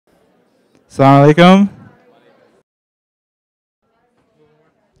Assalamu alaikum.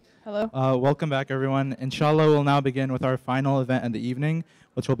 Hello. Welcome back, everyone. Inshallah, we'll now begin with our final event in the evening,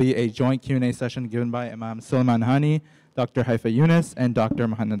 which will be a joint Q&A session given by Imam Sulaiman Hani, Dr. Haifa Yunus, and Dr.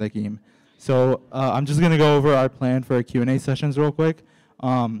 Muhammad Hakim. So I'm just going to go over our plan for Q&A sessions real quick.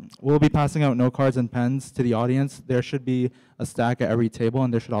 We'll be passing out note cards and pens to the audience. There should be a stack at every table,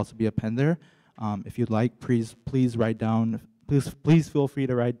 and there should also be a pen there. If you'd like, please write down. Please feel free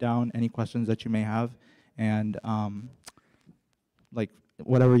to write down any questions that you may have, and like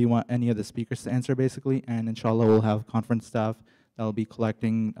whatever you want any of the speakers to answer, basically. And inshallah, we'll have conference staff that will be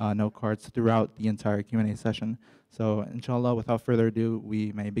collecting note cards throughout the entire Q&A session. So inshallah, without further ado,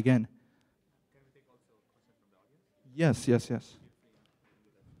 we may begin. Can we take also questions from the audience? Yes.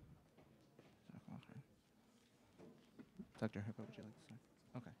 Dr. Haifa, would you like to start?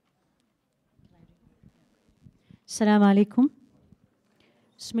 Okay. Assalamu alaikum.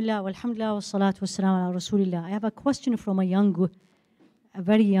 Bismillah, walhamdulillah, wassalatu wassalamu ala rasulillah. I have a question from a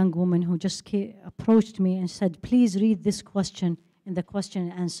very young woman who just approached me and said, please read this question in the question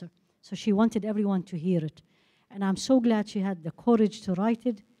and answer. So she wanted everyone to hear it. And I'm so glad she had the courage to write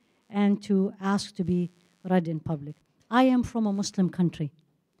it and to ask to be read in public. I am from a Muslim country,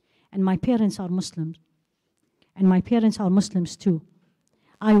 and my parents are Muslims. And my parents are Muslims too.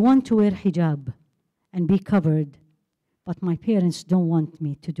 I want to wear hijab and be covered, but my parents don't want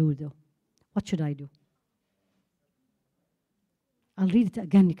me to do though. What should I do? I'll read it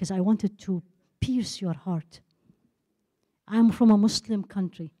again because I wanted to pierce your heart. I'm from a Muslim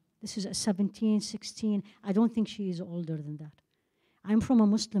country. This is a 17, 16. I don't think she is older than that. I'm from a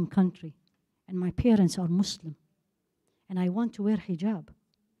Muslim country, and my parents are Muslim. And I want to wear hijab.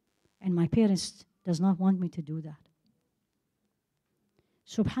 And my parents does not want me to do that.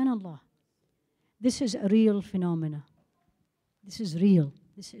 Subhanallah. This is a real phenomena. This is real.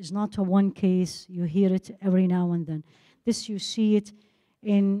 This is not a one case. You hear it every now and then. This you see it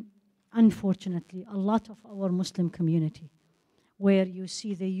in, unfortunately, a lot of our Muslim community, where you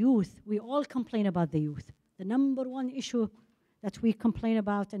see the youth. We all complain about the youth. The number one issue that we complain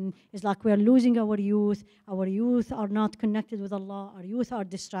about and is like we're losing our youth. Our youth are not connected with Allah. Our youth are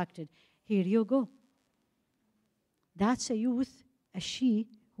distracted. Here you go. That's a youth, a she,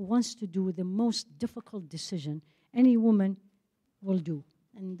 who wants to do the most difficult decision any woman will do.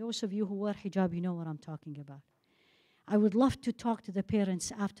 And those of you who wear hijab, you know what I'm talking about. I would love to talk to the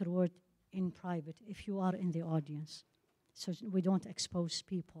parents afterward in private if you are in the audience, so we don't expose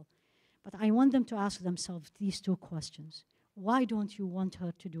people. But I want them to ask themselves these two questions. Why don't you want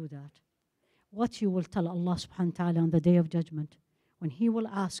her to do that? What you will tell Allah subhanahu wa ta'ala on the day of judgment when He will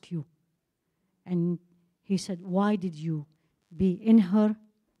ask you. And He said, why did you be in her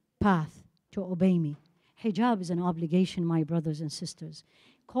path to obey me? Hijab is an obligation, my brothers and sisters.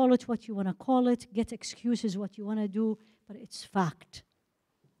 Call it what you want to call it, get excuses what you want to do, but it's fact.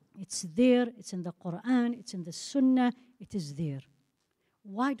 It's there, it's in the Quran, it's in the Sunnah, it is there.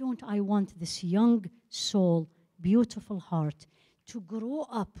 Why don't I want this young soul, beautiful heart, to grow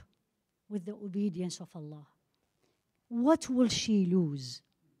up with the obedience of Allah? What will she lose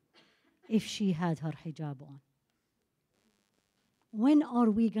if she had her hijab on? When are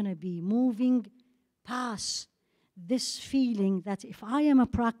we going to be moving past this feeling that if I am a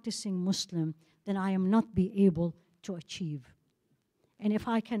practicing Muslim, then I am not be able to achieve? And if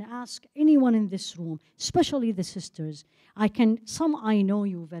I can ask anyone in this room, especially the sisters, some I know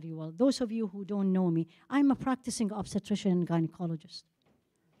you very well. Those of you who don't know me, I'm a practicing obstetrician and gynecologist.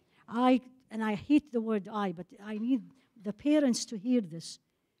 And I hate the word I, but I need the parents to hear this.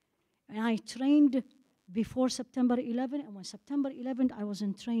 And I trained before September 11, and when September 11th, I was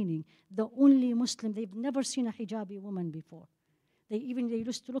in training. The only Muslim, they've never seen a hijabi woman before. They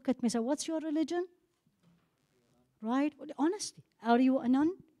used to look at me and say, what's your religion? Right? Honesty. Are you a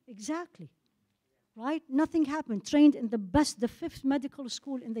nun? Exactly. Right? Nothing happened. Trained in the 5th medical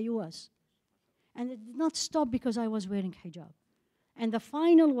school in the US. And it did not stop because I was wearing hijab. And the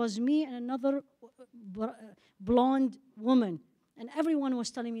final was me and another blonde woman. And everyone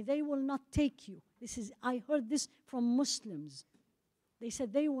was telling me, they will not take you. I heard this from Muslims. They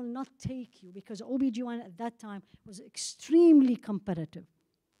said they will not take you because OBGYN at that time was extremely competitive.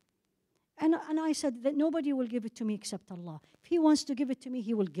 And I said that nobody will give it to me except Allah. If He wants to give it to me,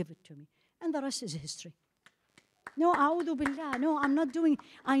 He will give it to me. And the rest is history. No, a'udhu billah. No, I'm not doing.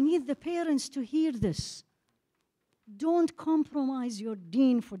 I need the parents to hear this. Don't compromise your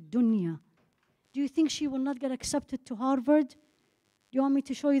deen for dunya. Do you think she will not get accepted to Harvard? Do you want me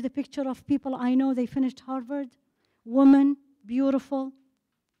to show you the picture of people I know, they finished Harvard? Woman, beautiful.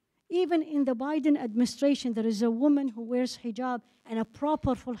 Even in the Biden administration, there is a woman who wears hijab and a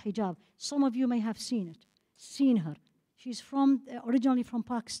proper full hijab. Some of you may have seen her. She's originally from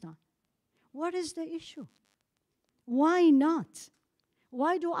Pakistan. What is the issue? Why not?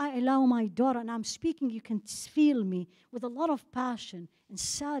 Why do I allow my daughter, and I'm speaking, you can feel me, with a lot of passion and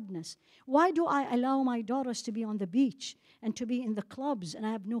sadness. Why do I allow my daughters to be on the beach and to be in the clubs, and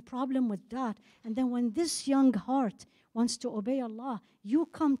I have no problem with that? And then when this young heart wants to obey Allah, you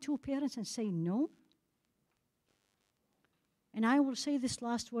come to parents and say no? And I will say this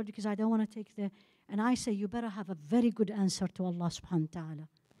last word because I don't want to take and I say you better have a very good answer to Allah subhanahu wa ta'ala.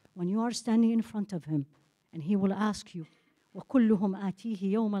 When you are standing in front of Him, and He will ask you, وَكُلُّهُمْ آتِيهِ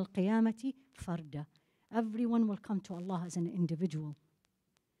يَوْمَ الْقِيَامَةِ فَرْدًا. Everyone will come to Allah as an individual.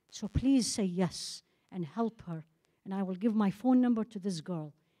 So please say yes and help her. And I will give my phone number to this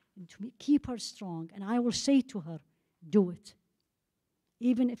girl and to keep her strong. And I will say to her, do it.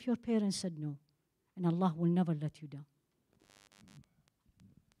 Even if your parents said no. And Allah will never let you down.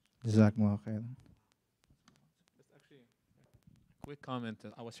 Jazakumullah khairan. Quick comment.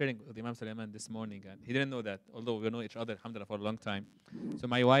 I was sharing with Imam Sulaiman this morning, and he didn't know that, although we know each other, alhamdulillah, for a long time. So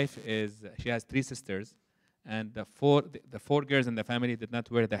my wife she has 3 sisters, and the four girls in the family did not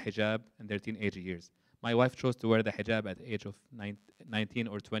wear the hijab in their teenage years. My wife chose to wear the hijab at the age of 19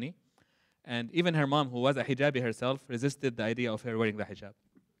 or 20. And even her mom, who was a hijabi herself, resisted the idea of her wearing the hijab.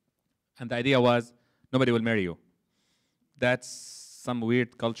 And the idea was, nobody will marry you. That's some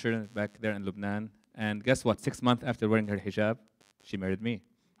weird culture back there in Lebanon. And guess what? 6 months after wearing her hijab, she married me.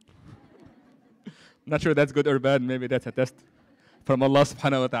 I'm not sure that's good or bad. Maybe that's a test from Allah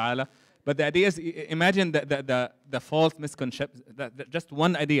subhanahu wa ta'ala. But the idea is, imagine the false misconception, just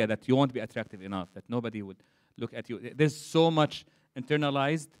one idea that you won't be attractive enough, that nobody would look at you. There's so much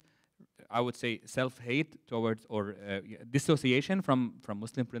internalized, I would say, self-hate towards or dissociation from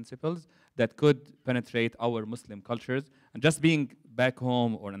Muslim principles that could penetrate our Muslim cultures. And just being back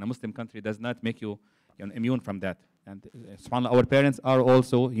home or in a Muslim country does not make you immune from that. And subhanAllah, our parents are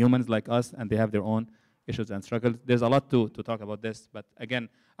also humans like us, and they have their own issues and struggles. There's a lot to talk about this. But again,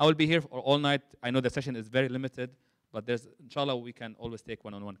 I will be here for all night. I know the session is very limited, but inshallah, we can always take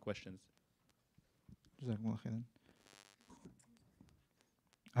one-on-one questions. Jazakumullah khairan.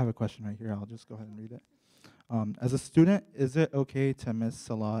 I have a question right here. I'll just go ahead and read it. As a student, is it okay to miss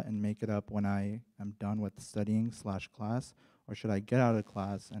Salah and make it up when I am done with studying / class? Or should I get out of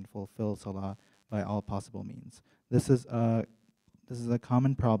class and fulfill Salah by all possible means? This is a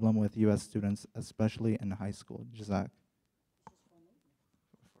common problem with U.S. students, especially in high school. Jazak.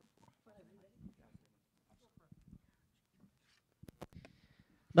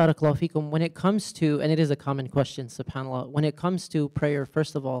 Barakallahu feekum. When it comes to, and it is a common question, subhanAllah, when it comes to prayer,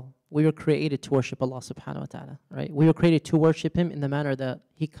 first of all, we were created to worship Allah subhanahu wa ta'ala, right? We were created to worship Him in the manner that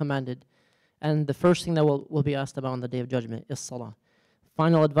He commanded. And the first thing that we'll be asked about on the Day of Judgment is Salah.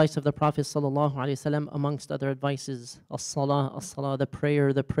 Final advice of the Prophet sallallahu alaihi wasallam, amongst other advices, as-salah, the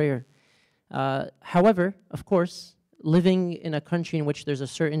prayer. However, of course, living in a country in which there's a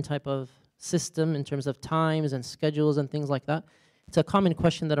certain type of system in terms of times and schedules and things like that, it's a common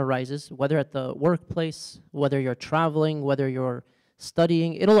question that arises, whether at the workplace, whether you're traveling, whether you're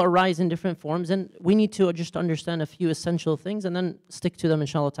studying. It'll arise in different forms, and we need to just understand a few essential things and then stick to them,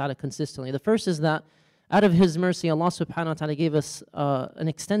 inshallah ta'ala, consistently. The first is that out of His mercy, Allah subhanahu wa ta'ala gave us an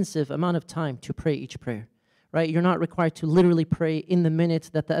extensive amount of time to pray each prayer, right? You're not required to literally pray in the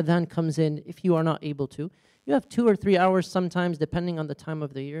minute that the adhan comes in if you are not able to. You have 2 or 3 hours sometimes, depending on the time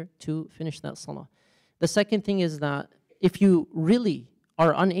of the year, to finish that salah. The second thing is that if you really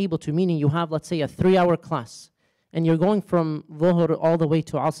are unable to, meaning you have, let's say, a 3-hour class, and you're going from Dhuhr all the way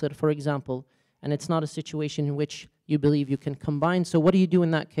to Asr, for example, and it's not a situation in which you believe you can combine, so what do you do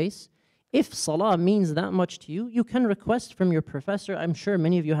in that case? If salah means that much to you, you can request from your professor. I'm sure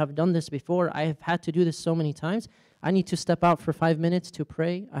many of you have done this before. I have had to do this so many times. I need to step out for 5 minutes to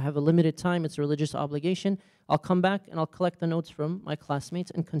pray. I have a limited time. It's a religious obligation. I'll come back and I'll collect the notes from my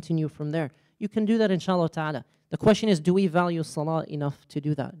classmates and continue from there. You can do that, inshallah ta'ala. The question is, do we value salah enough to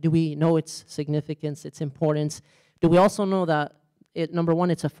do that? Do we know its significance, its importance? Do we also know that, number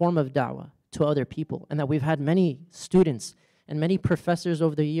one, it's a form of da'wah to other people, and that we've had many students and many professors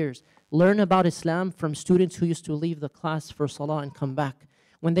over the years learn about Islam from students who used to leave the class for salah and come back.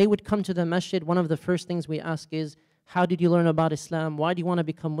 When they would come to the masjid, one of the first things we ask is, how did you learn about Islam? Why do you want to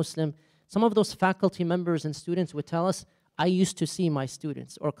become Muslim? Some of those faculty members and students would tell us, I used to see my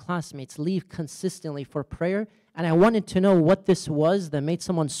students or classmates leave consistently for prayer, and I wanted to know what this was that made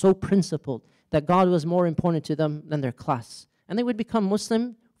someone so principled that God was more important to them than their class. And they would become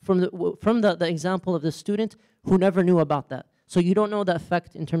Muslim from the example of the student who never knew about that. So you don't know the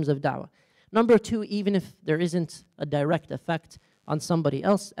effect in terms of da'wah. Number two, even if there isn't a direct effect on somebody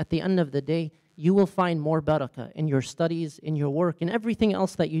else, at the end of the day, you will find more barakah in your studies, in your work, in everything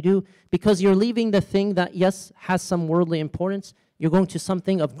else that you do, because you're leaving the thing that, yes, has some worldly importance. You're going to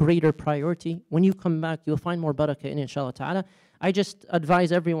something of greater priority. When you come back, you'll find more barakah in inshallah ta'ala. I just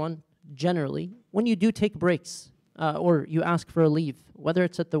advise everyone, generally, when you do take breaks, or you ask for a leave, whether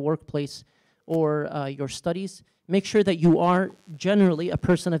it's at the workplace or your studies, make sure that you are generally a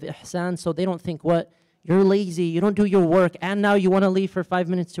person of ihsan, so they don't think, what, you're lazy, you don't do your work, and now you want to leave for 5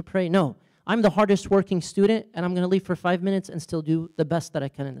 minutes to pray. No, I'm the hardest working student, and I'm going to leave for 5 minutes and still do the best that I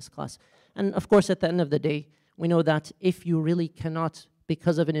can in this class. And of course, at the end of the day, we know that if you really cannot,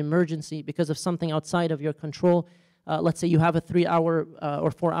 because of an emergency, because of something outside of your control, let's say you have a 3-hour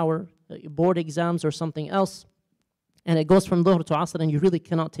or 4-hour board exams or something else, and it goes from Dhuhr to Asr, and you really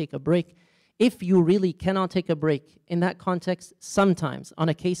cannot take a break. If you really cannot take a break in that context, sometimes on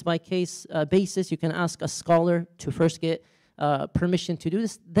a case-by-case basis, you can ask a scholar to first get permission to do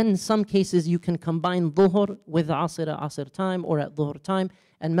this. Then in some cases, you can combine Dhuhr with Asr at Asr time or at Dhuhr time,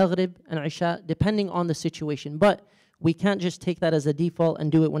 and Maghrib and Isha, depending on the situation. But we can't just take that as a default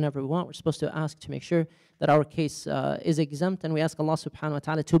and do it whenever we want. We're supposed to ask to make sure that our case is exempt, and we ask Allah subhanahu wa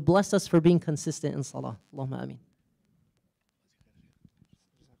ta'ala to bless us for being consistent in salah. Allahumma ameen.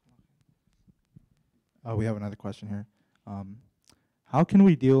 We have another question here. How can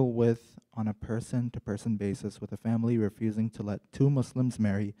we deal with, on a person-to-person basis, with a family refusing to let two Muslims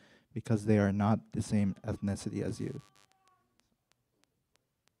marry because they are not the same ethnicity as you?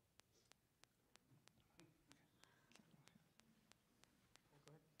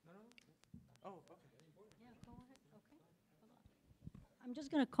 I'm just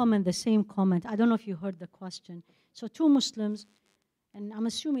going to comment the same comment. I don't know if you heard the question. So two Muslims, and I'm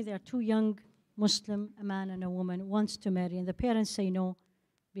assuming they are two young Muslim, a man and a woman, wants to marry, and the parents say no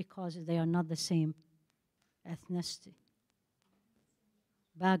because they are not the same ethnicity,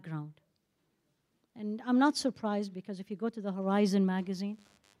 background. And I'm not surprised, because if you go to the Horizon magazine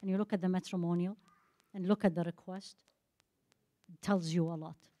and you look at the matrimonial and look at the request, it tells you a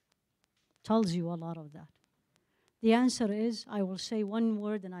lot. Tells you a lot of that. The answer is, I will say one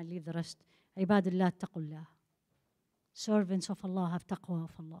word and I leave the rest. Ibadillah taqullah. Servants of Allah have taqwa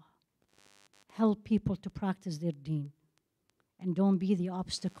of Allah. Help people to practice their deen. And don't be the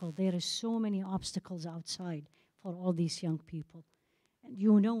obstacle. There is so many obstacles outside for all these young people. And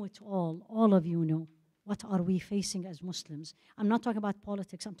you know it all of you know. What are we facing as Muslims? I'm not talking about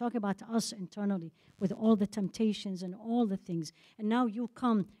politics. I'm talking about us internally with all the temptations and all the things. And now you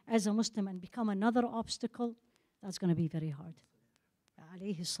come as a Muslim and become another obstacle. That's going to be very hard.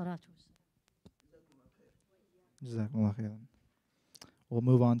 Alayhi salatu. Jazakumullah khairan. We'll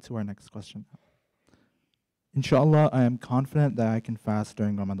move on to our next question. Inshallah, I am confident that I can fast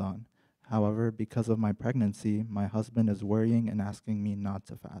during Ramadan. However, because of my pregnancy, my husband is worrying and asking me not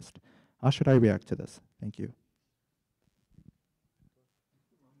to fast. How should I react to this? Thank you.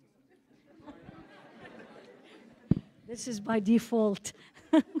 This is by default.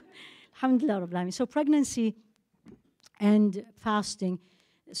 Alhamdulillah Rabbil Alameen. So pregnancy and fasting,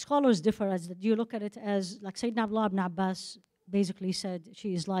 scholars differ. As do you look at it as, like Sayyidina Abdullah ibn Abbas basically said,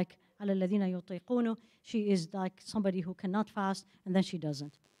 she is like عَلَى الَّذِينَ يُطِيقُونَ. She is like somebody who cannot fast, and then she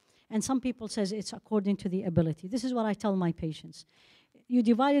doesn't. And some people says it's according to the ability. This is what I tell my patients. You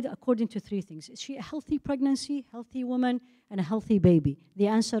divide it according to three things. Is she a healthy pregnancy, healthy woman, and a healthy baby? The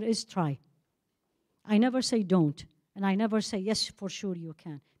answer is try. I never say don't, and I never say yes, for sure you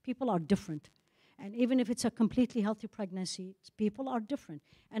can. People are different. And even if it's a completely healthy pregnancy, people are different.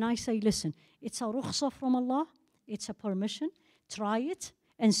 And I say, listen, it's a rukhsah from Allah, it's a permission, try it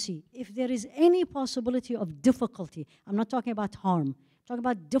and see. If there is any possibility of difficulty, I'm not talking about harm, I'm talking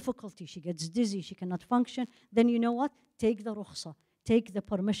about difficulty, she gets dizzy, she cannot function, then you know what? Take the rukhsah. Take the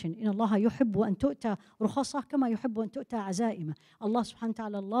permission. In Allah yuhibbu an tu'ta rukhsah kama yuhibbu an tu'ta azaima. Allah subhanahu wa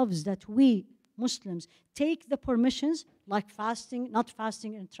ta'ala loves that we Muslims take the permissions, like fasting, not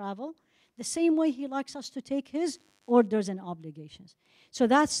fasting and travel, the same way He likes us to take His orders and obligations. So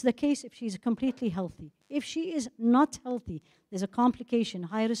that's the case if she's completely healthy. If she is not healthy, there's a complication,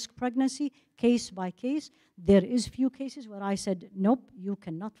 high-risk pregnancy, case by case. There is few cases where I said, nope, you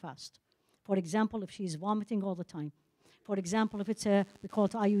cannot fast. For example, if she's vomiting all the time. For example, if it's we call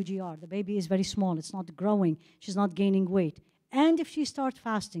it IUGR, the baby is very small, it's not growing, she's not gaining weight. And if she starts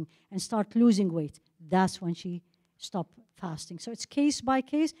fasting and start losing weight, that's when she stops fasting. So it's case by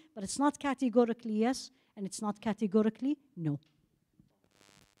case, but it's not categorically yes, and it's not categorically no.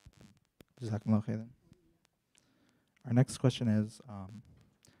 Jazakumullah khairan. Our next question is,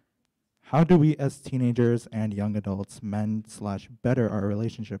 How do we as teenagers and young adults mend/better our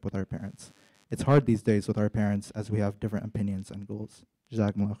relationship with our parents? It's hard these days with our parents as we have different opinions and goals.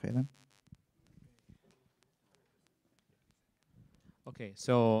 Jazakumullah khairan. Okay,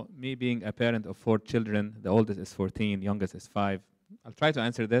 so me being a parent of 4 children, the oldest is 14, youngest is 5. I'll try to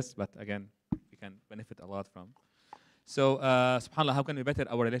answer this, but again, we can benefit a lot from. So, subhanAllah, how can we better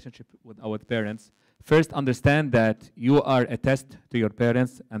our relationship with our parents? First, understand that you are a test to your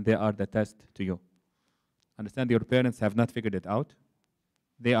parents and they are the test to you. Understand your parents have not figured it out.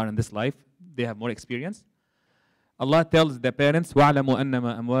 They are in this life. They have more experience. Allah tells the parents, وَاعْلَمُوا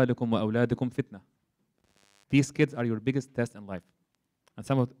أَنَّمَا أَمْوَالُكُمْ وَأَوْلَادُكُمْ فِتْنَةً. These kids are your biggest test in life. And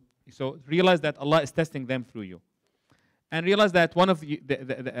so realize that Allah is testing them through you. And realize that one of the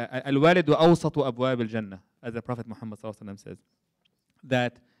الوالد أوسط أبواب الجنة, as the Prophet Muhammad says,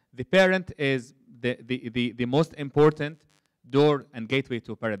 that the parent is the most important door and gateway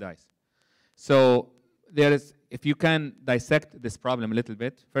to paradise. So there is, if you can dissect this problem a little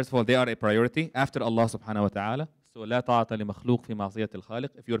bit, first of all, they are a priority after Allah subhanahu wa ta'ala. So لا طاعة لمخلوق في معصية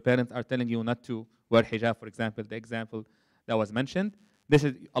الخالق. If your parents are telling you not to wear hijab, for example, the example that was mentioned, this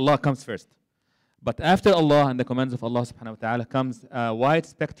is Allah comes first. But after Allah and the commands of Allah subhanahu wa ta'ala comes a wide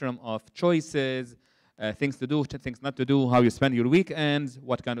spectrum of choices, things to do, things not to do, how you spend your weekends,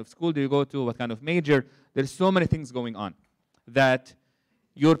 what kind of school do you go to, what kind of major. There's so many things going on that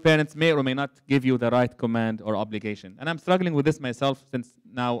your parents may or may not give you the right command or obligation. And I'm struggling with this myself since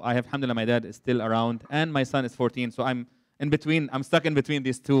now I have, alhamdulillah, my dad is still around and my son is 14. So I'm in between, I'm stuck in between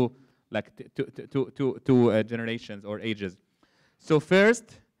these two, like two generations or ages. So first,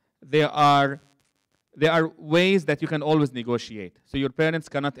 there are ways that you can always negotiate. So your parents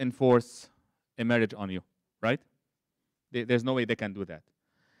cannot enforce a marriage on you, right? There's no way they can do that.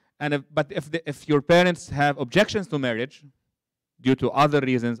 And but if your parents have objections to marriage due to other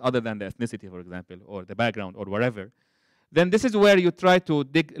reasons other than the ethnicity, for example, or the background or whatever, then this is where you try to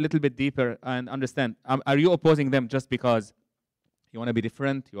dig a little bit deeper and understand, are you opposing them just because you want to be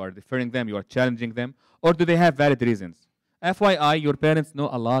different, you are deferring them, you are challenging them, or do they have valid reasons? FYI, your parents know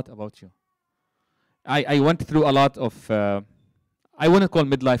a lot about you. I went through a lot of, I wouldn't call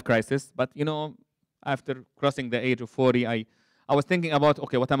midlife crisis, but you know, after crossing the age of 40, I was thinking about,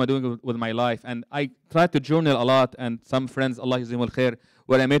 okay, what am I doing with my life? And I tried to journal a lot, and some friends, Allah Yuzimul Khair,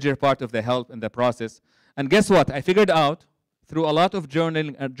 were a major part of the help in the process. And guess what? I figured out through a lot of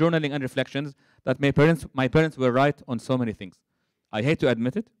journaling and reflections that my parents were right on so many things. I hate to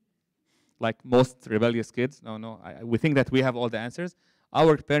admit it, like most rebellious kids. We think that we have all the answers.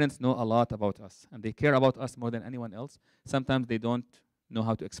 Our parents know a lot about us, and they care about us more than anyone else. Sometimes they don't know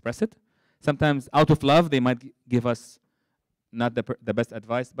how to express it. Sometimes out of love, they might give us not the best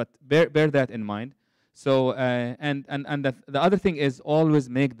advice, but bear that in mind. So, and the other thing is always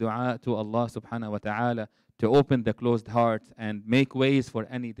make dua to Allah subhanahu wa ta'ala to open the closed heart and make ways for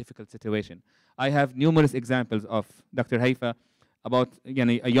any difficult situation. I have numerous examples of Dr. Haifa about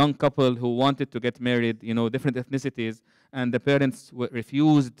a young couple who wanted to get married, different ethnicities, and the parents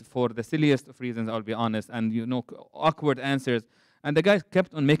refused for the silliest of reasons, I'll be honest, and awkward answers. And the guy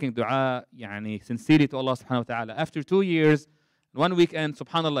kept on making dua, sincerely to Allah subhanahu wa ta'ala. After 2 years, one weekend,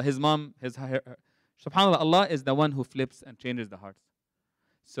 subhanAllah, his mom, subhanAllah, Allah is the one who flips and changes the hearts.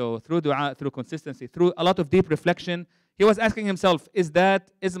 So through dua, through consistency, through a lot of deep reflection, he was asking himself, is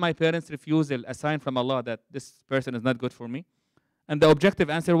my parents' refusal a sign from Allah that this person is not good for me? And the objective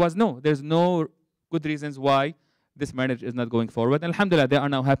answer was no. There's no good reasons why this marriage is not going forward. And alhamdulillah, they are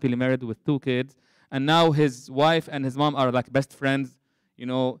now happily married with 2 kids. And now his wife and his mom are like best friends.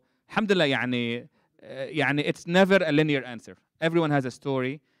 Alhamdulillah, it's never a linear answer. Everyone has a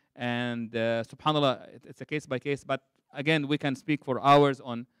story. And subhanAllah, it's a case by case. But again, we can speak for hours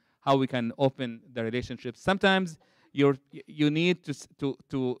on how we can open the relationship. Sometimes you need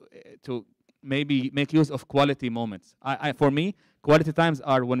to maybe make use of quality moments. For me, quality times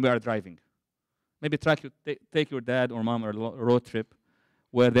are when we are driving. Maybe take your dad or mom on a road trip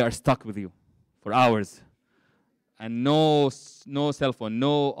where they are stuck with you for hours. And no cell phone,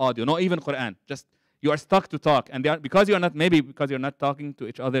 no audio, no even Quran. Just you are stuck to talk. And because you're not talking to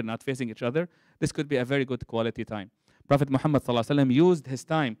each other, not facing each other, this could be a very good quality time. Prophet Muhammad ﷺ used his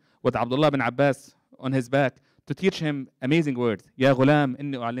time with Abdullah bin Abbas on his back to teach him amazing words. Ya ghulam,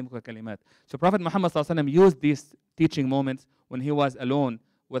 inni u'allimuka kalimat. So Prophet Muhammad ﷺ used these teaching moments when he was alone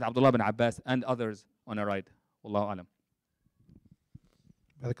with Abdullah bin Abbas and others on a ride. Wallahu alam.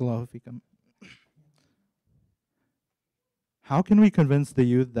 Barakallahu feekum. How can we convince the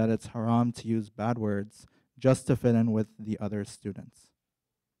youth that it's haram to use bad words just to fit in with the other students?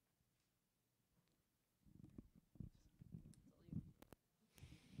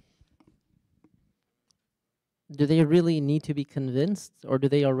 do they really need to be convinced, or do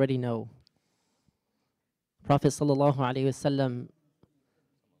they already know? Prophet sallallahu alaihi wasallam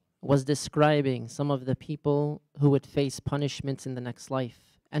was describing some of the people who would face punishments in the next life.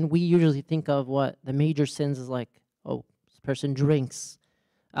 And we usually think of what the major sins is like, oh, this person drinks,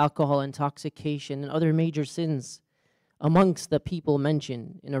 alcohol intoxication, and other major sins. Amongst the people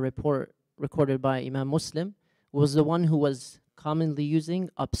mentioned in a report recorded by Imam Muslim was the one who was commonly using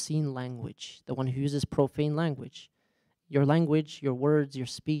obscene language, the one who uses profane language. Your language, your words, your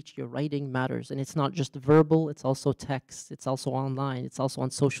speech, your writing matters. And it's not just verbal, it's also text, it's also online, it's also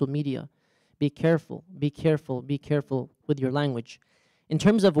on social media. Be careful, be careful, be careful with your language. In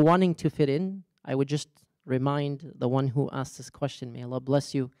terms of wanting to fit in, I would just remind the one who asked this question, may Allah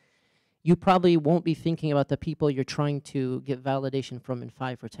bless you, you probably won't be thinking about the people you're trying to get validation from in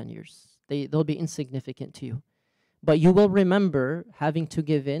 5 or 10 years. They'll be insignificant to you. But you will remember having to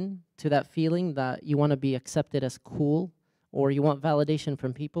give in to that feeling that you want to be accepted as cool, or you want validation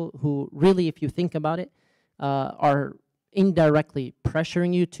from people who really, if you think about it, are indirectly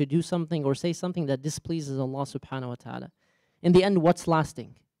pressuring you to do something or say something that displeases Allah subhanahu wa ta'ala. In the end, what's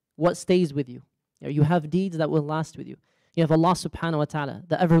lasting? What stays with you? You have deeds that will last with you. You have Allah subhanahu wa ta'ala,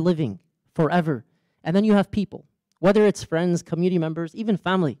 the ever-living, forever. And then you have people, whether it's friends, community members, even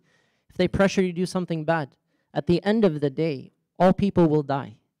family. If they pressure you to do something bad, at the end of the day, all people will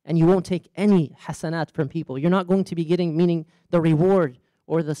die. And you won't take any hasanat from people. You're not going to be getting, meaning the reward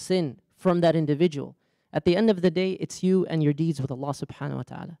or the sin from that individual. At the end of the day, it's you and your deeds with Allah subhanahu wa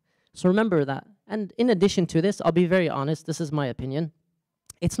ta'ala. So remember that. And in addition to this, I'll be very honest, this is my opinion.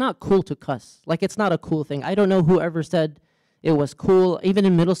 It's not cool to cuss. Like, it's not a cool thing. I don't know whoever said it was cool. Even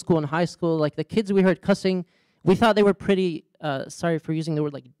in middle school and high school, like the kids we heard cussing, we thought they were pretty, sorry for using the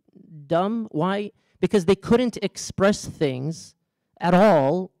word, like dumb. Why? Because they couldn't express things at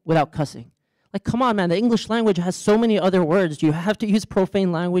all without cussing. Like, come on, man, the English language has so many other words. You have to use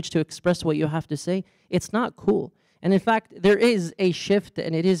profane language to express what you have to say. It's not cool. And in fact, there is a shift,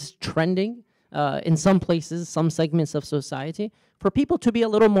 and it is trending in some places, some segments of society, for people to be a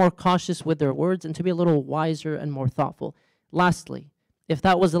little more cautious with their words and to be a little wiser and more thoughtful. Lastly, if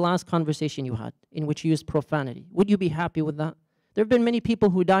that was the last conversation you had in which you used profanity, would you be happy with that? There have been many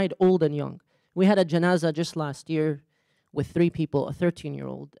people who died old and young. We had a janazah just last year with 3 people, a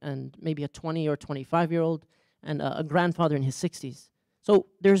 13-year-old and maybe a 20 or 25-year-old and a grandfather in his 60s. So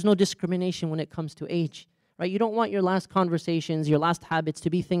there's no discrimination when it comes to age, right? You don't want your last conversations, your last habits to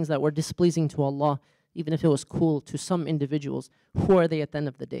be things that were displeasing to Allah, even if it was cool to some individuals. Who are they at the end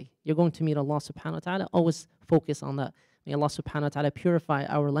of the day? You're going to meet Allah subhanahu wa ta'ala. Always focus on that. May Allah subhanahu wa ta'ala purify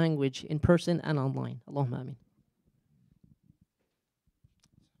our language in person and online. Allahumma ameen.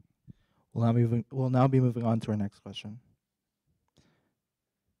 We'll now be moving on to our next question.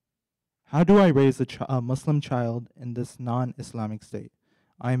 How do I raise a Muslim child in this non-Islamic state?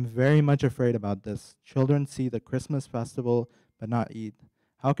 I am very much afraid about this. Children see the Christmas festival, but not Eid.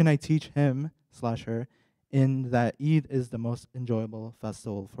 How can I teach him/her in that Eid is the most enjoyable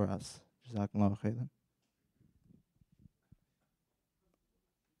festival for us? Jazakallahu khairan.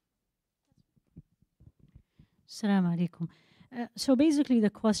 Assalamu alaikum. So basically the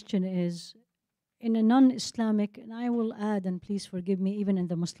question is, in a non-Islamic, and I will add, and please forgive me, even in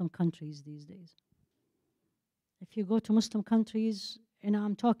the Muslim countries these days. If you go to Muslim countries, and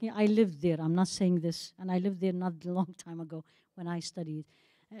I'm talking, I lived there, I'm not saying this, and I lived there not a long time ago when I studied.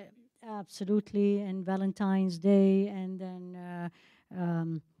 Absolutely, and Valentine's Day, and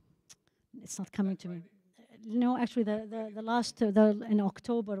then, it's not coming to me. No, actually, the last, in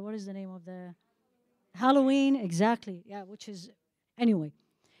October, what is the name of the? Halloween, exactly, yeah, which is, anyway.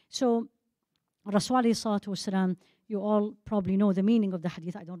 So, Rasul alayhi salatu wasalam, you all probably know the meaning of the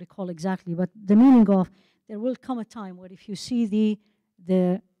hadith, I don't recall exactly, but the meaning of, there will come a time where if you see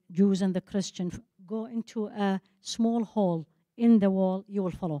the Jews and the Christians go into a small hole in the wall, you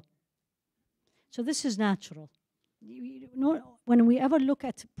will follow. So this is natural. When we ever look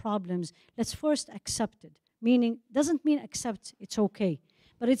at problems, let's first accept it. Meaning, doesn't mean accept, it's okay,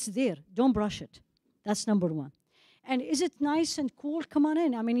 but it's there, don't brush it. That's number one. And is it nice and cool? Come on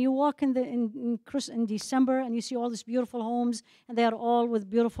in. I mean, you walk in December and you see all these beautiful homes, and they are all with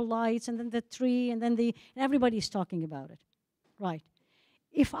beautiful lights, and then the tree, and then everybody's talking about it, right?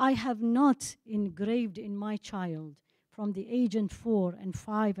 If I have not engraved in my child from the age of 4 and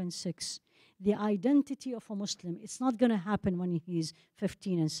 5 and 6 the identity of a Muslim, it's not going to happen when he's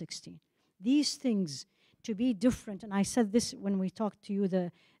 15 and 16. These things to be different, and I said this when we talked to you,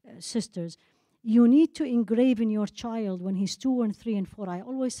 the sisters. You need to engrave in your child when he's 2 and 3 and 4. I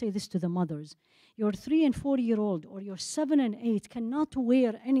always say this to the mothers. Your 3 and 4-year-old or your 7 and 8 cannot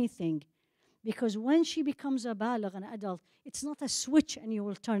wear anything Because when she becomes a baligh, an adult, it's not a switch and you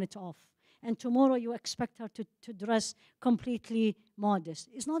will turn it off. And tomorrow you expect her to dress completely modest.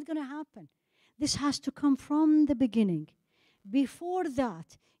 It's not going to happen. This has to come from the beginning. Before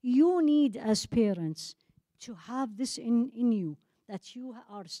that, you need, as parents, to have this in you, that you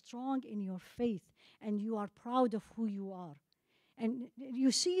are strong in your faith and you are proud of who you are. And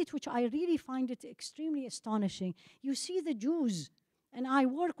you see it, which I really find it extremely astonishing. You see the Jews, and I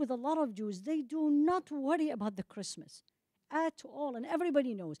work with a lot of Jews, they do not worry about the Christmas at all, and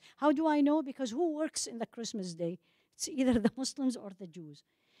everybody knows. How do I know? Because who works in the Christmas day? It's either the Muslims or the Jews.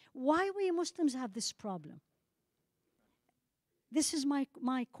 Why we Muslims have this problem? This is my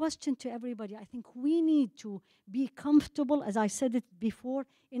question to everybody. I think we need to be comfortable, as I said it before,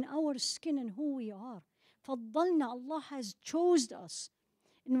 in our skin and who we are. فضلنا, Allah has chosen us.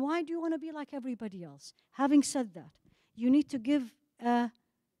 And why do you want to be like everybody else? Having said that, you need to give an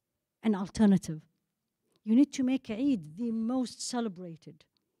alternative. You need to make Eid the most celebrated.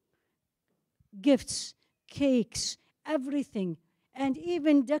 Gifts, cakes, everything. And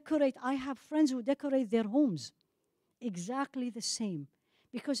even decorate. I have friends who decorate their homes exactly the same,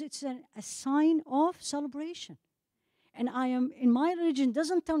 because it's a sign of celebration. And I am, in my religion,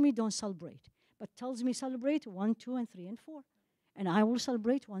 doesn't tell me don't celebrate, but tells me celebrate 1, 2, and 3, and 4. And I will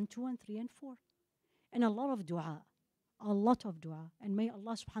celebrate 1, 2, and 3, and 4. And a lot of dua. A lot of dua. And may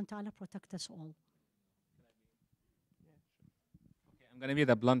Allah subhanahu wa ta'ala protect us all. I'm going to be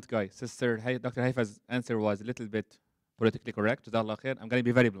the blunt guy. Dr. Haifa's answer was a little bit politically correct. Jazakallah khair. I'm going to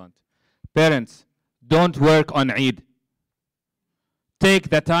be very blunt. Parents, don't work on Eid.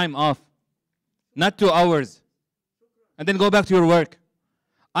 Take the time off. Not 2 hours. And then go back to your work.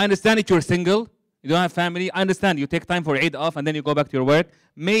 I understand that you're single. You don't have family. I understand you take time for Eid off and then you go back to your work.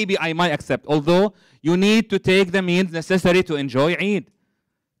 Maybe I might accept. Although you need to take the means necessary to enjoy Eid.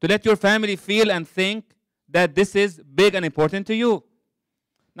 To let your family feel and think that this is big and important to you.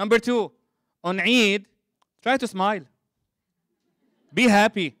 Number 2, on Eid, try to smile. Be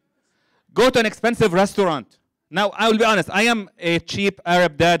happy. Go to an expensive restaurant. Now, I will be honest. I am a cheap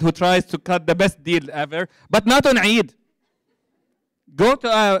Arab dad who tries to cut the best deal ever, but not on Eid. Go to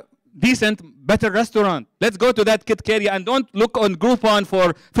a decent, better restaurant. Let's go to that Kitcaria and don't look on Groupon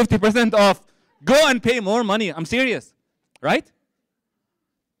for 50% off. Go and pay more money. I'm serious, right?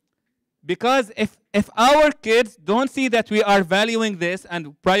 Because if our kids don't see that we are valuing this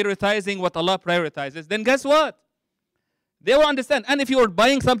and prioritizing what Allah prioritizes, then guess what? They will understand. And if you're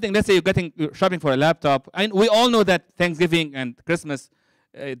buying something, let's say you're shopping for a laptop, and we all know that Thanksgiving and Christmas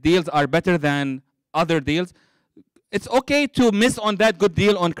deals are better than other deals. It's okay to miss on that good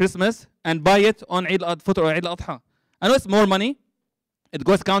deal on Christmas and buy it on Eid al-Fitr or Eid al-Adha. I know it's more money. It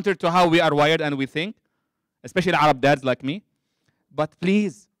goes counter to how we are wired and we think, especially Arab dads like me. But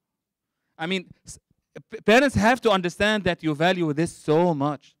please, I mean, parents have to understand that you value this so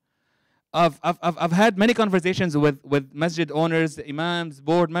much. I've had many conversations with masjid owners, imams,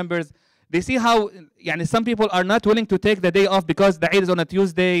 board members. They see how some people are not willing to take the day off because the Eid is on a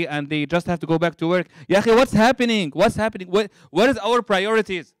Tuesday and they just have to go back to work. Ya akhi, what's happening? What's happening? What is our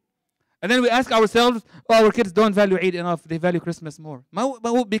priorities? And then we ask ourselves, oh, our kids don't value Eid enough. They value Christmas more.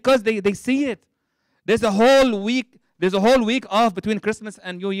 Because they see it. There's a whole week off between Christmas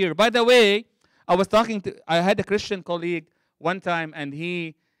and New Year. By the way, I had a Christian colleague one time, and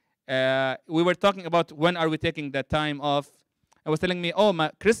we were talking about when are we taking that time off. I was telling me, oh, my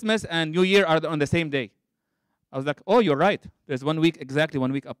Christmas and New Year are on the same day. I was like, oh, you're right. There's exactly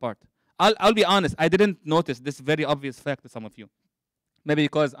 1 week apart. I'll be honest. I didn't notice this very obvious fact to some of you. Maybe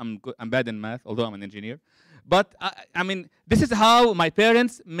because I'm bad in math, although I'm an engineer. But I mean, this is how my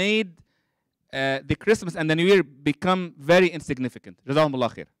parents made the Christmas and the New Year become very insignificant.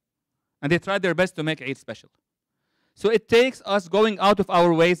 Jazakumullah khair. And they tried their best to make Eid special. So it takes us going out of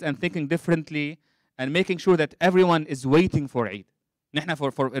our ways and thinking differently and making sure that everyone is waiting for Eid.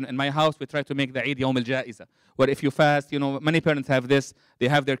 In my house, we try to make the Eid Yawm al-Ja'iza, where if you fast, many parents have this, they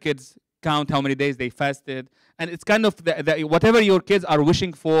have their kids count how many days they fasted. And it's kind of whatever your kids are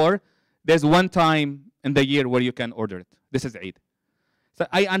wishing for, there's one time in the year where you can order it. This is Eid. So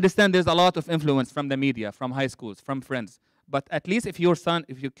I understand there's a lot of influence from the media, from high schools, from friends. But at least if your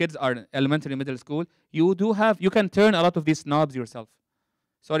kids are in elementary, middle school, you can turn a lot of these knobs yourself.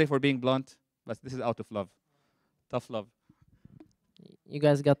 Sorry for being blunt, but this is out of love. Tough love. You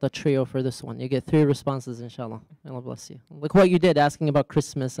guys got the trio for this one. You get 3 responses, inshallah. Allah bless you. Look what you did, asking about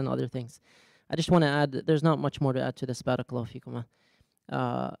Christmas and other things. I just want to add, there's not much more to add to this. Barakallahu feekum.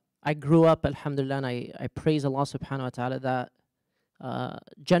 I grew up, alhamdulillah, and I praise Allah subhanahu wa ta'ala that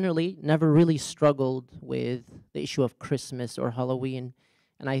generally never really struggled with the issue of Christmas or Halloween.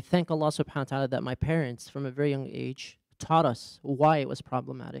 And I thank Allah subhanahu wa ta'ala that my parents from a very young age taught us why it was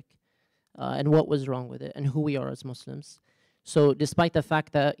problematic and what was wrong with it and who we are as Muslims. So despite the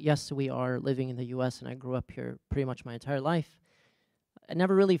fact that, yes, we are living in the US and I grew up here pretty much my entire life, I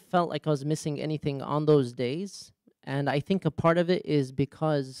never really felt like I was missing anything on those days. And I think a part of it is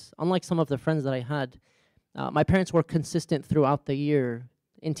because, unlike some of the friends that I had, my parents were consistent throughout the year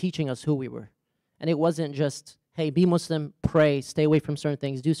in teaching us who we were. And it wasn't just, hey, be Muslim, pray, stay away from certain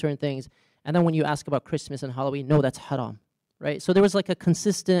things, do certain things. And then when you ask about Christmas and Halloween, no, that's haram, right? So there was like a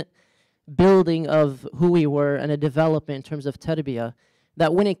consistent building of who we were and a development in terms of tarbiyah,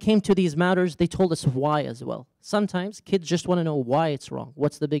 that when it came to these matters, they told us why as well. Sometimes kids just want to know why it's wrong.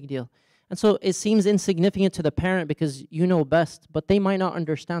 What's the big deal? And so it seems insignificant to the parent because you know best, but they might not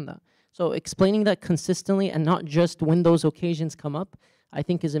understand that. So explaining that consistently and not just when those occasions come up, I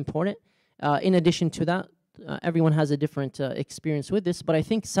think is important. In addition to that, everyone has a different experience with this, but I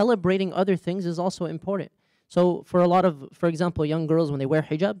think celebrating other things is also important. So for a lot of, for example, young girls, when they wear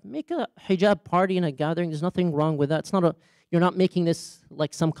hijab, make a hijab party and a gathering. There's nothing wrong with that. It's not a, you're not making this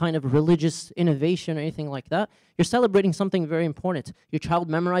like some kind of religious innovation or anything like that. You're celebrating something very important. Your child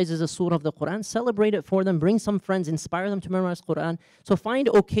memorizes a surah of the Quran, celebrate it for them, bring some friends, inspire them to memorize Quran. So find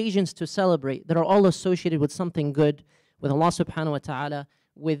occasions to celebrate that are all associated with something good, with Allah subhanahu wa ta'ala,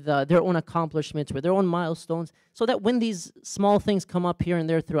 with their own accomplishments, with their own milestones, so that when these small things come up here and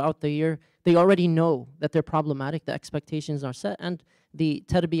there throughout the year, they already know that they're problematic, the expectations are set, and the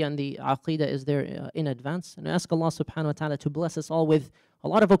tarbiyah and the aqeedah is there in advance. And I ask Allah subhanahu wa ta'ala to bless us all with a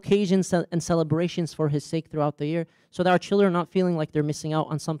lot of occasions and celebrations for His sake throughout the year, so that our children are not feeling like they're missing out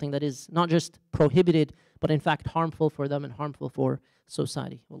on something that is not just prohibited, but in fact harmful for them and harmful for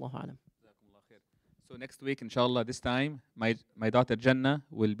society. Wallahu alam. So next week, inshallah, this time, my daughter Jannah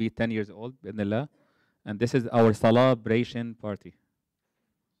will be 10 years old, bi'idhnillah, and this is our celebration party.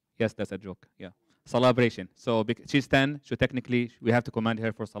 Yes, that's a joke, yeah. Celebration. So she's 10, so technically we have to command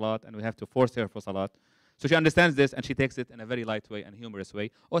her for salat and we have to force her for salat. So she understands this and she takes it in a very light way and humorous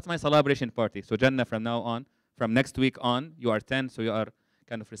way. Oh, it's my celebration party. So Jannah, from now on, from next week on, you are 10, so you are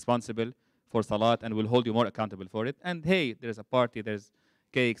kind of responsible for salat and we'll hold you more accountable for it. And hey, there's a party, there's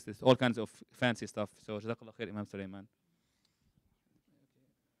cakes, there's all kinds of fancy stuff. So Jazakallah khair, Imam Sulaiman.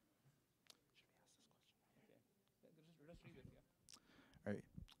 All right.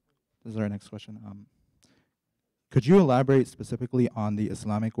 This is our next question. Could you elaborate specifically on the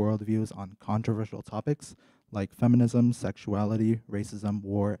Islamic worldviews on controversial topics like feminism, sexuality, racism,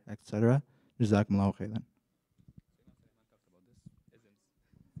 war, etc.? Jazakumullahu khairan.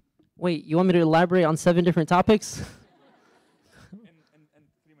 Wait, you want me to elaborate on 7 different topics? In 3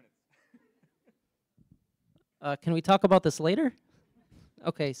 minutes. Can we talk about this later?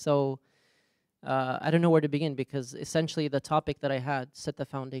 Okay, so I don't know where to begin because essentially the topic that I had set the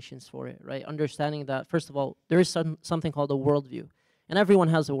foundations for it, right? Understanding that, first of all, there is something called a worldview. And everyone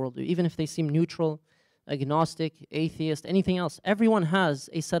has a worldview, even if they seem neutral, agnostic, atheist, anything else. Everyone has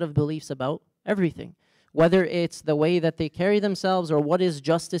a set of beliefs about everything. Whether it's the way that they carry themselves or what is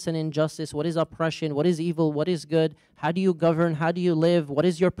justice and injustice, what is oppression, what is evil, what is good, how do you govern, how do you live, what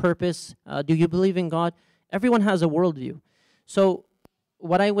is your purpose, do you believe in God? Everyone has a worldview. So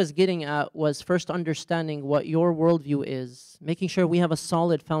what I was getting at was first understanding what your worldview is, making sure we have a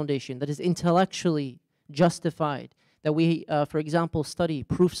solid foundation that is intellectually justified, that we, for example, study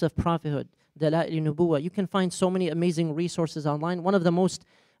proofs of prophethood, Dala'il Nubuwah. You can find so many amazing resources online. One of the most,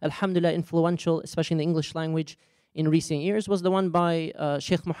 alhamdulillah, influential, especially in the English language in recent years, was the one by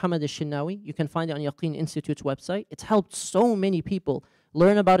Sheikh Muhammad al-Shinnawi. You can find it on Yaqeen Institute's website. It's helped so many people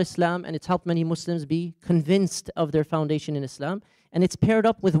learn about Islam, and it's helped many Muslims be convinced of their foundation in Islam. And it's paired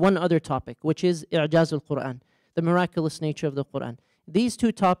up with one other topic, which is I'jaz al-Quran, the miraculous nature of the Quran. These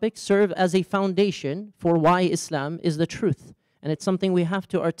 2 topics serve as a foundation for why Islam is the truth. And it's something we have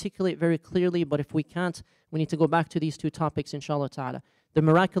to articulate very clearly, but if we can't, we need to go back to these 2 topics, inshallah ta'ala. The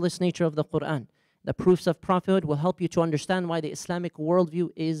miraculous nature of the Quran, the proofs of prophethood will help you to understand why the Islamic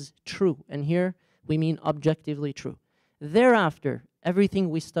worldview is true. And here, we mean objectively true. Thereafter, everything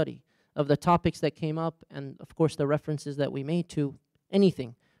we study of the topics that came up, and of course the references that we made to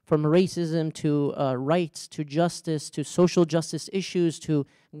anything, from racism to rights, to justice, to social justice issues, to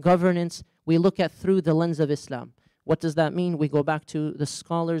governance, we look at through the lens of Islam. What does that mean? We go back to the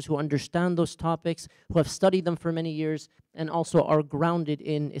scholars who understand those topics, who have studied them for many years, and also are grounded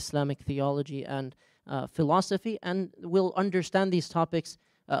in Islamic theology and philosophy, and will understand these topics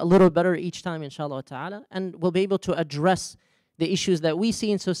a little better each time, inshallah ta'ala, and will be able to address the issues that we see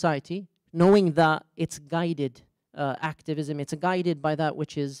in society, knowing that it's guided activism, it's guided by that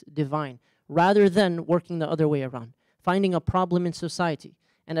which is divine, rather than working the other way around. Finding a problem in society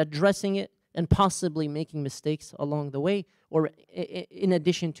and addressing it and possibly making mistakes along the way, or in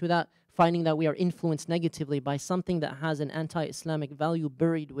addition to that, finding that we are influenced negatively by something that has an anti-Islamic value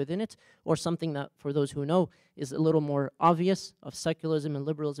buried within it, or something that, for those who know, is a little more obvious, of secularism and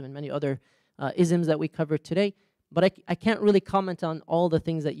liberalism and many other isms that we covered today. But I can't really comment on all the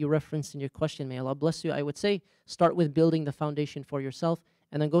things that you referenced in your question. May Allah bless you. I would say start with building the foundation for yourself,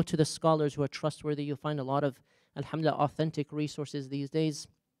 and then go to the scholars who are trustworthy. You'll find a lot of, alhamdulillah, authentic resources these days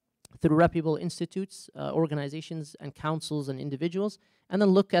through reputable institutes, organizations, and councils and individuals, and then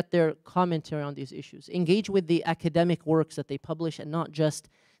look at their commentary on these issues. Engage with the academic works that they publish, and not just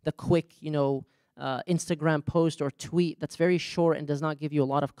the quick, Instagram post or tweet that's very short and does not give you a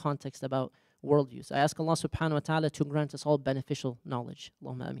lot of context about worldviews. I ask Allah subhanahu wa ta'ala to grant us all beneficial knowledge.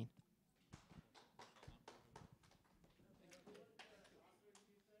 Allahumma ameen.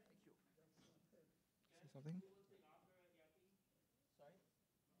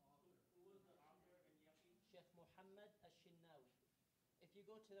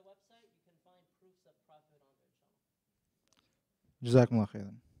 Jazakumullah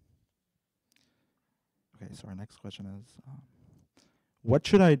khairan. Okay, so our next question is, what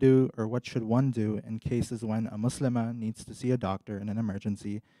should I do, or what should one do in cases when a Muslimah needs to see a doctor in an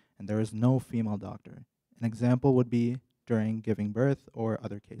emergency and there is no female doctor? An example would be during giving birth or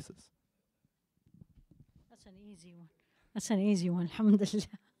other cases. That's an easy one. That's an easy one,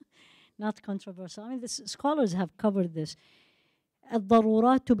 alhamdulillah. Not controversial. I mean, scholars have covered this.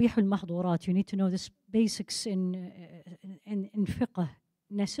 الضرورات تبيح المحظورات. You need to know this basics in fiqh.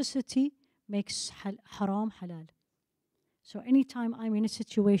 Necessity makes haram halal. So anytime I'm in a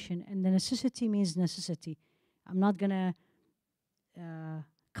situation and the necessity means necessity, I'm not gonna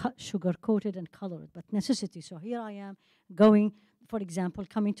sugarcoat it and color it, but necessity. So here I am going, for example,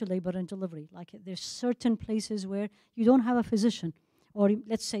 coming to labor and delivery. Like there's certain places where you don't have a physician. Or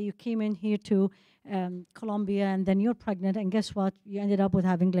let's say you came in here to Colombia and then you're pregnant, and guess what? You ended up with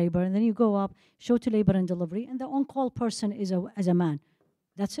having labor, and then you go up, show to labor and delivery, and the on-call person is a man.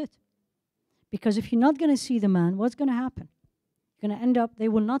 That's it. Because if you're not going to see the man, what's going to happen? You're going to end up, they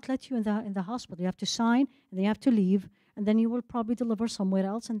will not let you in the hospital. You have to sign, and then you have to leave, and then you will probably deliver somewhere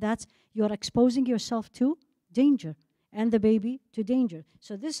else, and that's, you're exposing yourself to danger, and the baby to danger.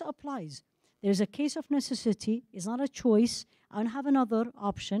 So this applies. There's a case of necessity. It's not a choice. I don't have another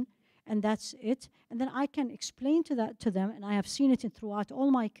option, and that's it. And then I can explain to them, and I have seen it throughout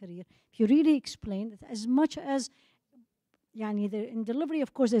all my career. If you really explain that, as much as, in delivery,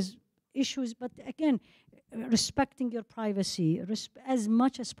 of course, there's issues, but again, respecting your privacy as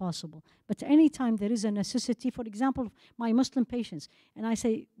much as possible. But anytime there is a necessity, for example, my Muslim patients, and I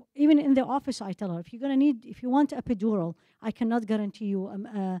say, even in the office, I tell her, if you want epidural, I cannot guarantee you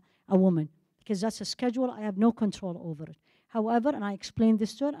a woman, because that's a schedule. I have no control over it. However, and I explain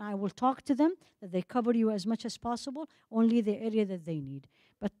this to her, and I will talk to them that they cover you as much as possible, only the area that they need.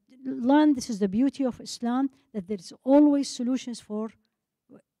 But learn, this is the beauty of Islam, that there's always solutions for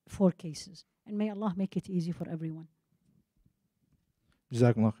cases. And may Allah make it easy for everyone.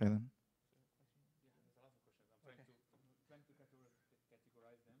 Jazakumullah khairan.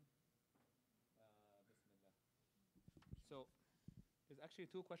 So there's actually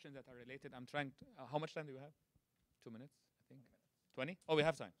two questions that are related. I'm trying to, how much time do we have? 2 minutes, I think. 20? Oh, we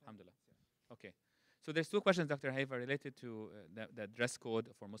have time. Alhamdulillah. Okay. So there's two questions, Dr. Haifa, related to the dress code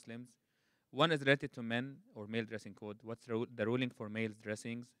for Muslims. One is related to men or male dressing code. What's the ruling for male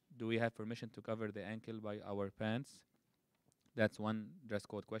dressings? Do we have permission to cover the ankle by our pants? That's one dress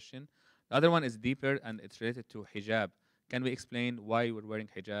code question. The other one is deeper, and it's related to hijab. Can we explain why we're wearing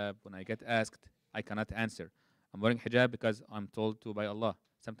hijab? When I get asked, I cannot answer. I'm wearing hijab because I'm told to by Allah.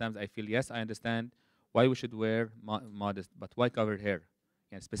 Sometimes I feel, yes, I understand why we should wear modest, but why covered hair?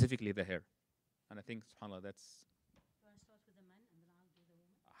 And specifically the hair. And I think, subhanAllah, that's... Do I start with the men and then I'll do the women?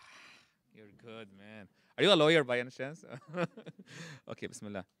 You're good, man. Are you a lawyer by any chance? Okay,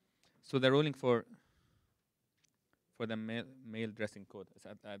 bismillah. So the ruling for the male dressing code is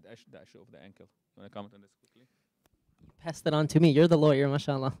at the issue of the ankle. You want to comment on this quickly? Pass that on to me. You're the lawyer,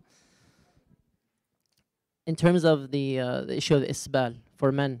 mashallah. In terms of the issue of isbal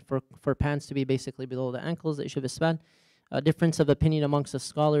for men, for pants to be basically below the ankles, the issue of isbal, a difference of opinion amongst the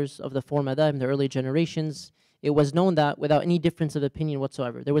scholars of the four madhab in the early generations. It was known that without any difference of opinion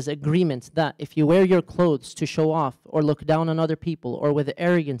whatsoever, there was agreement that if you wear your clothes to show off or look down on other people or with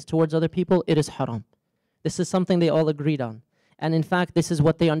arrogance towards other people, it is haram. This is something they all agreed on. And in fact, this is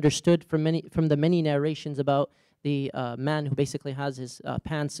what they understood from the many narrations about the man who basically has his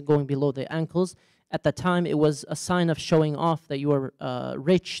pants going below the ankles. At the time, it was a sign of showing off that you were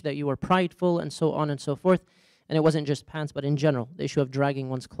rich, that you were prideful, and so on and so forth. And it wasn't just pants, but in general, the issue of dragging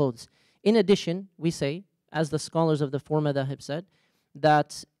one's clothes. In addition, we say, as the scholars of the four madhahib said,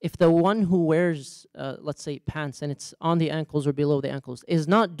 that if the one who wears, let's say, pants and it's on the ankles or below the ankles is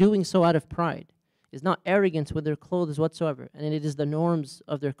not doing so out of pride, is not arrogant with their clothes whatsoever, and it is the norms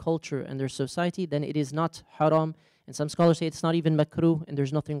of their culture and their society, then it is not haram. And some scholars say it's not even makruh, and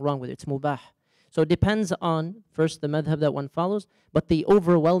there's nothing wrong with it. It's mubah. So it depends on, first, the madhab that one follows, but the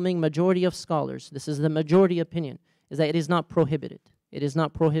overwhelming majority of scholars, this is the majority opinion, is that it is not prohibited. It is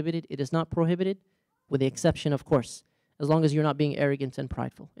not prohibited. It is not prohibited, with the exception, of course, as long as you're not being arrogant and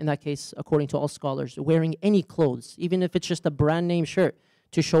prideful. In that case, according to all scholars, wearing any clothes, even if it's just a brand name shirt,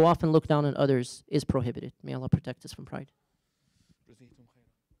 to show off and look down on others is prohibited. May Allah protect us from pride.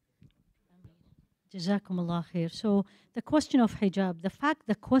 Jazakum Allah khair. So the question of hijab, the fact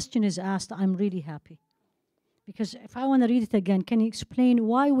the question is asked, I'm really happy. Because if I want to read it again, can you explain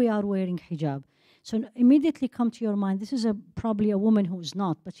why we are wearing hijab? So immediately come to your mind, this is probably a woman who is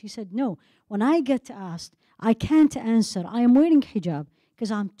not, but she said, no, when I get asked, I can't answer. I am wearing hijab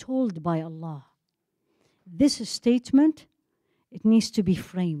because I'm told by Allah. This statement, it needs to be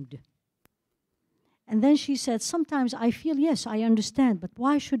framed. And then she said, sometimes I feel, yes, I understand, but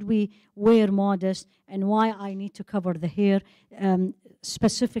why should we wear modest and why I need to cover the hair,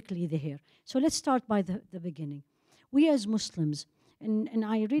 specifically the hair? So let's start by the beginning. We as Muslims, and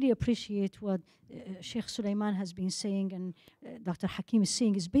I really appreciate what Sheikh Sulaiman has been saying and Dr. Hakim is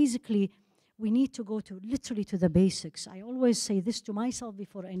saying, is basically we need to go literally to the basics. I always say this to myself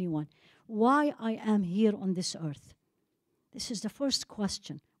before anyone. Why I am here on this earth? This is the first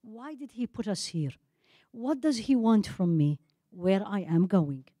question. Why did He put us here? What does He want from me? Where I am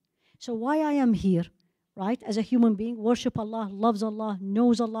going? So why I am here, right? As a human being, worship Allah, loves Allah,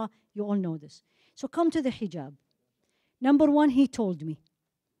 knows Allah. You all know this. So come to the hijab. Number one, He told me.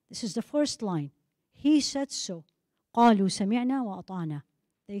 This is the first line. He said so. قَالُوا سَمِعْنَا وَأَطَعْنَا.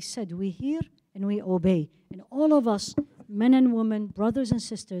 They said, we hear and we obey. And all of us, men and women, brothers and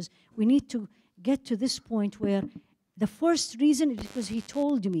sisters, we need to get to this point where the first reason is because He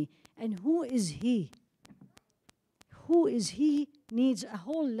told me. And who is He? Who is He needs a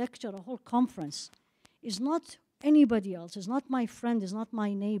whole lecture, a whole conference. Is not anybody else, is not my friend, is not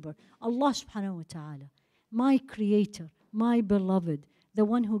my neighbor. Allah subhanahu wa ta'ala, my creator, my beloved, the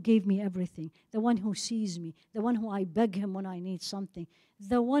one who gave me everything, the one who sees me, the one who I beg Him when I need something,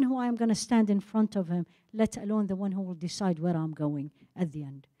 the one who I'm going to stand in front of Him, let alone the one who will decide where I'm going at the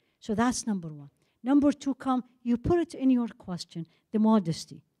end. So that's number one. Number two, you put it in your question, the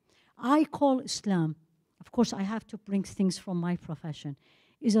modesty. I call Islam, of course I have to bring things from my profession,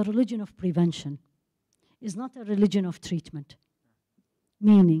 is a religion of prevention. Is not a religion of treatment.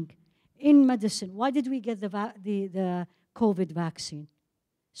 Meaning, in medicine, why did we get the COVID vaccine?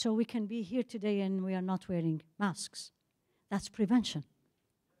 So we can be here today and we are not wearing masks. That's prevention.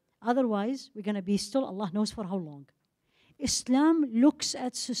 Otherwise, we're going to be still, Allah knows for how long. Islam looks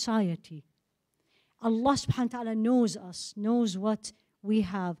at society. Allah subhanahu wa ta'ala knows us, knows what we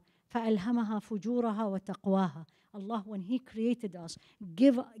have. فَأَلْهَمَهَا فُجُورَهَا وَتَقْوَاهَا. Allah, when He created us,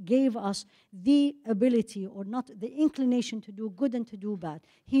 gave us the ability or not the inclination to do good and to do bad.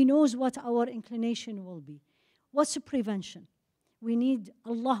 He knows what our inclination will be. What's the prevention? We need,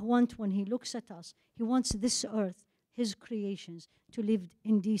 Allah wants when He looks at us, He wants this earth, His creations, to live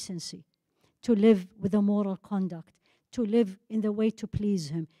in decency, to live with a moral conduct, to live in the way to please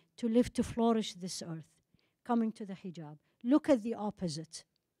Him, to live to flourish this earth. Coming to the hijab. Look at the opposite.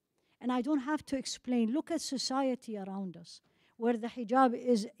 And I don't have to explain. Look at society around us, where the hijab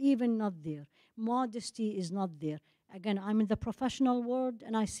is even not there. Modesty is not there. Again, I'm in the professional world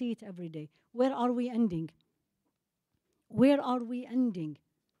and I see it every day. Where are we ending? Where are we ending?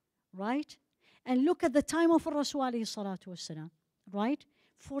 Right? And look at the time of Rasul alayhi salatu wasalam, right?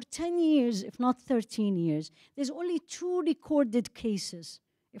 For 10 years, if not 13 years, there's only 2 recorded cases,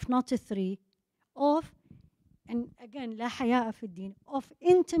 if not 3, of, and again, la haya'a fi din, of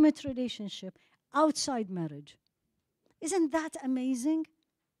intimate relationship outside marriage. Isn't that amazing?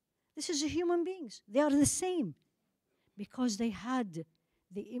 This is human beings. They are the same because they had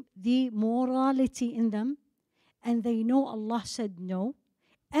the morality in them and they know Allah said no,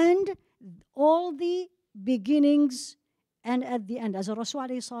 and all the beginnings and at the end, as Rasul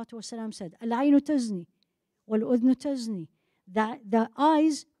alayhi salatu wasalam said, al-aynu tazni wal-udhnu tazni, that the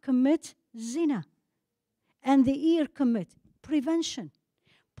eyes commit zina and the ear commit prevention.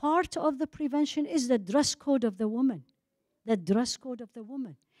 Part of the prevention is the dress code of the woman. The dress code of the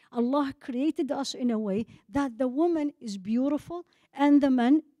woman. Allah created us in a way that the woman is beautiful and the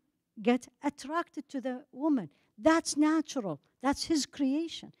men get attracted to the woman. That's natural. That's His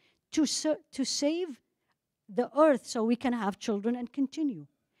creation. To save the earth so we can have children and continue.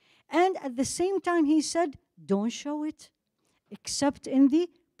 And at the same time, he said, don't show it except in the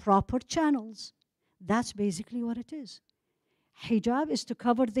proper channels. That's basically what it is. Hijab is to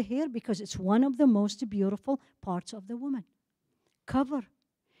cover the hair because it's one of the most beautiful parts of the woman. Cover.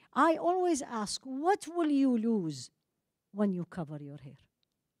 I always ask, what will you lose when you cover your hair?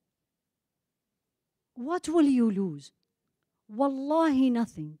 What will you lose? Wallahi,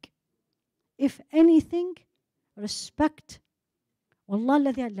 nothing. If anything, respect. Wallah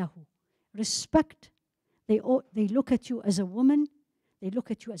alladhi allahu. Respect. They look at you as a woman. They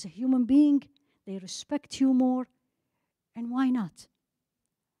look at you as a human being. They respect you more. And why not?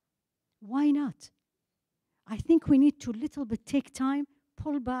 Why not? I think we need to little bit take time,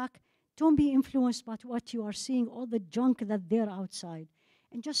 pull back. Don't be influenced by what you are seeing, all the junk that there outside.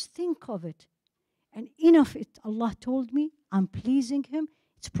 And just think of it. And enough it, Allah told me, I'm pleasing Him.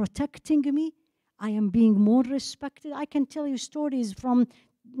 It's protecting me. I am being more respected. I can tell you stories from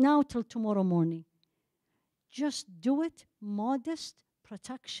now till tomorrow morning. Just do it, modest,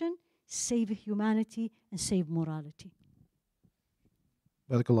 protection, save humanity and save morality.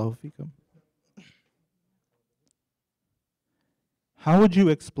 Barakallahu feekum. How would you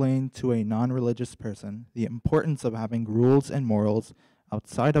explain to a non-religious person the importance of having rules and morals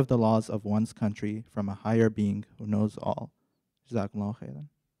outside of the laws of one's country from a higher being who knows all? Jazakumullahu khairan.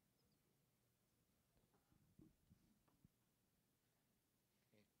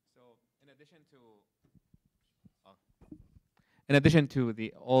 So, in addition to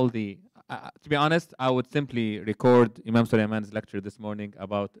to be honest, I would simply record Imam Sulaiman's lecture this morning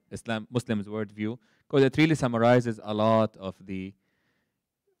about Muslims' worldview, because it really summarizes a lot of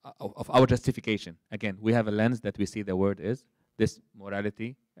our justification. Again, we have a lens that we see the world is, this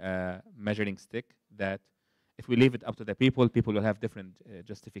morality measuring stick, that if we leave it up to the people will have different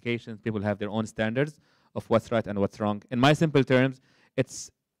justifications, people have their own standards of what's right and what's wrong. In my simple terms,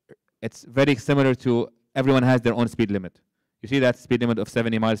 it's very similar to everyone has their own speed limit. You see that speed limit of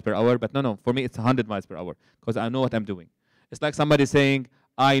 70 miles per hour, but no, for me it's 100 miles per hour, because I know what I'm doing. It's like somebody saying,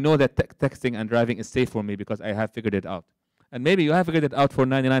 I know that texting and driving is safe for me because I have figured it out. And maybe you have figured it out for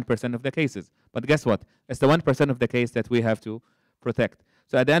 99% of the cases. But guess what? It's the 1% of the case that we have to protect.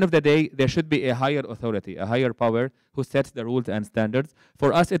 So at the end of the day, there should be a higher authority, a higher power who sets the rules and standards.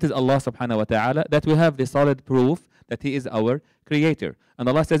 For us, it is Allah subhanahu wa ta'ala that we have the solid proof that He is our creator. And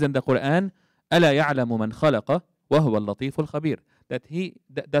Allah says in the Quran, أَلَا يَعْلَمُ مَنْ خَلَقَ وَهُوَ اللَّطِيفُ الْخَبِيرُ.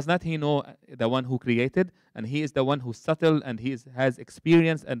 That does not He know the one who created, and He is the one who's subtle, and He has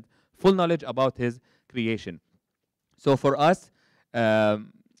experience and full knowledge about His creation. So for us,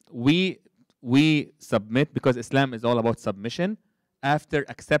 we submit because Islam is all about submission after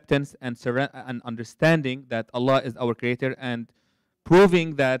acceptance and understanding that Allah is our creator and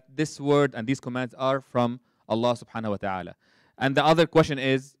proving that this word and these commands are from Allah subhanahu wa ta'ala. And the other question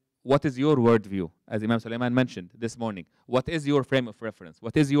is, what is your worldview? As Imam Sulaiman mentioned this morning, what is your frame of reference?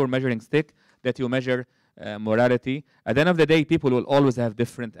 What is your measuring stick that you measure morality? At the end of the day, people will always have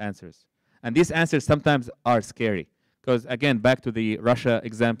different answers. And these answers sometimes are scary. Because again, back to the Russia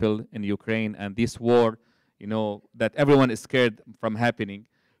example in Ukraine and this war, that everyone is scared from happening.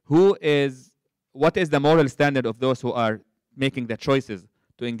 What is the moral standard of those who are making the choices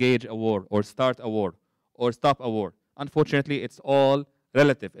to engage a war or start a war or stop a war? Unfortunately, it's all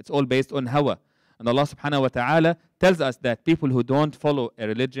relative. It's all based on hawa. And Allah subhanahu wa ta'ala tells us that people who don't follow a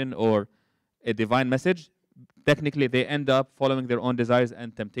religion or a divine message, technically they end up following their own desires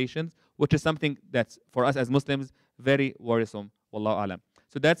and temptations, which is something that's, for us as Muslims, very worrisome. Wallahu alam.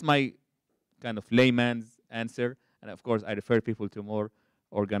 So that's my kind of layman's answer. And of course, I refer people to more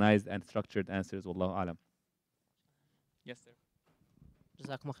organized and structured answers. Wallahu alam. Yes, sir.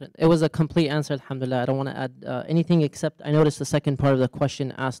 It was a complete answer, alhamdulillah. I don't want to add anything except I noticed the second part of the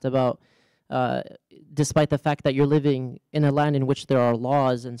question asked about despite the fact that you're living in a land in which there are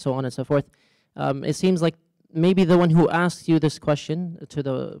laws and so on and so forth. It seems like maybe the one who asked you this question, to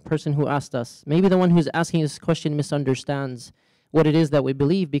the person who asked us, maybe the one who's asking this question misunderstands what it is that we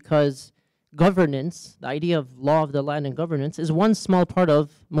believe, because governance, the idea of law of the land and governance, is one small part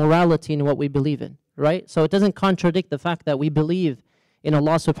of morality in what we believe in, right? So it doesn't contradict the fact that we believe in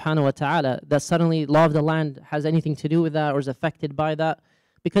Allah subhanahu wa ta'ala, that suddenly law of the land has anything to do with that or is affected by that,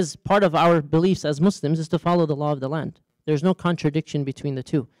 because part of our beliefs as Muslims is to follow the law of the land. There's no contradiction between the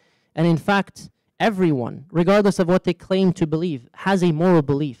two. And in fact, everyone, regardless of what they claim to believe, has a moral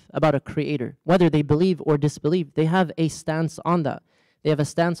belief about a creator. Whether they believe or disbelieve, they have a stance on that. They have a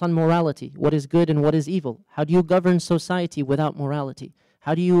stance on morality, what is good and what is evil. How do you govern society without morality?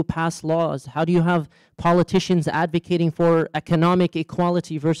 How do you pass laws? How do you have politicians advocating for economic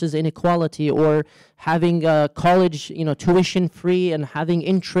equality versus inequality, or having college, tuition free and having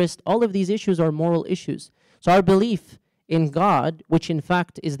interest? All of these issues are moral issues. So our belief in God, which in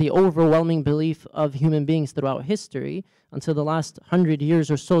fact is the overwhelming belief of human beings throughout history, until the last 100 years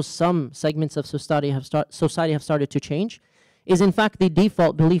or so, some segments of society have started to change, is in fact the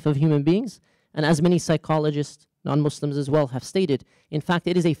default belief of human beings. And as many psychologists, non-Muslims as well, have stated, in fact,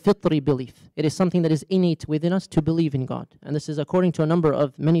 it is a fitri belief. It is something that is innate within us to believe in God. And this is according to a number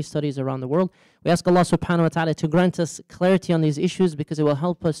of many studies around the world. We ask Allah subhanahu wa ta'ala to grant us clarity on these issues, because it will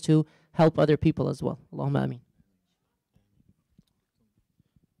help us to help other people as well. Allahumma ameen.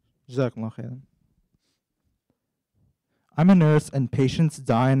 Jazakumullah khairan. I'm a nurse and patients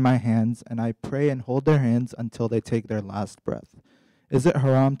die in my hands, and I pray and hold their hands until they take their last breath. Is it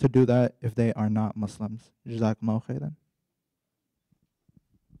haram to do that if they are not Muslims? Jazakumullah khairan.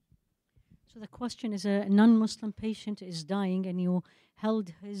 So the question is, a non-Muslim patient is dying and you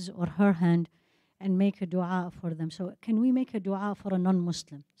held his or her hand and make a dua for them. So can we make a dua for a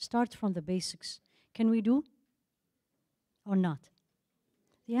non-Muslim? Start from the basics. Can we do or not?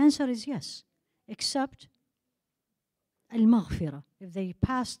 The answer is yes, except al-maghfirah. If they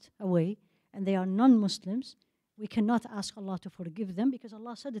passed away and they are non-Muslims, we cannot ask Allah to forgive them, because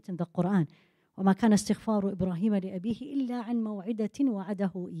Allah said it in the Quran. وَمَا كَانَ اسْتِغْفَارُ إِبْرَاهِيمَ لِأَبِيهِ إِلَّا عَنْ مَوْعِدَةٍ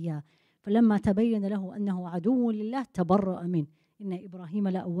وَعَدَهُ إِيَّاهُ فَلَمَّا تَبَيَّنَ لَهُ أَنَّهُ عَدُوٌّ لِلَّهِ تَبَرَّأَ مِنْهُ إِنَّ إِبْرَاهِيمَ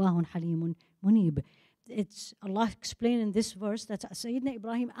لَأَوَّاهٌ حَلِيمٌ مُنِيبٌ. It's Allah explained in this verse that Sayyidina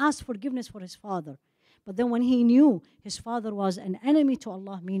Ibrahim asked forgiveness for his father. But then when he knew his father was an enemy to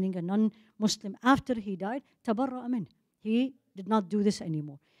Allah, meaning a non-Muslim, after he died, تَبَرَّأَ مِنْهُ. He did not do this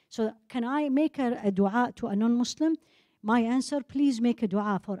anymore. So can I make a dua to a non-Muslim? My answer, please make a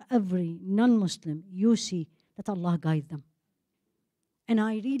dua for every non-Muslim you see, that Allah guide them. And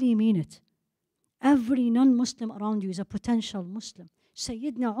I really mean it. Every non-Muslim around you is a potential Muslim.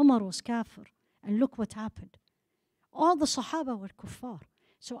 Sayyidina Umar was kafir, and look what happened. All the Sahaba were kuffar.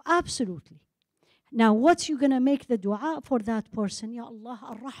 So absolutely. Now what you going to make the dua for that person? Ya Allah,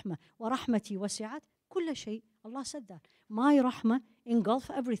 ar-Rahmah, wa rahmati wasi'at kulla shay. Allah said that. My rahmah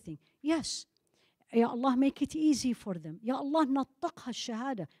engulf everything. Yes. Ya Allah, make it easy for them. Ya Allah, nattaqha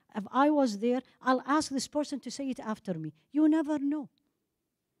shahada. If I was there, I'll ask this person to say it after me. You never know.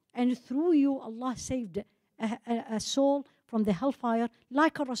 And through you, Allah saved a soul from the hellfire,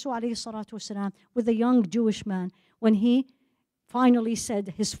 like Rasul alayhi salatu wasalam, with a young Jewish man, when he finally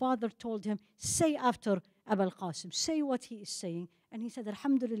said, his father told him, say after Abu al-Qasim, say what he is saying. And he said,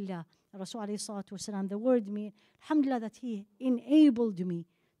 Alhamdulillah, Rasul alayhi salatu wasalam, the word means, Alhamdulillah, that he enabled me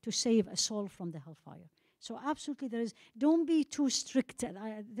to save a soul from the hellfire. So absolutely there is, don't be too strict.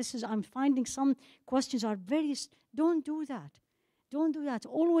 I'm finding some questions are don't do that. Don't do that.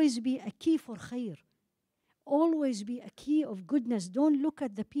 Always be a key for khair. Always be a key of goodness. Don't look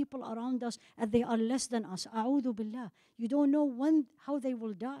at the people around us as they are less than us. A'udhu billah. You don't know how they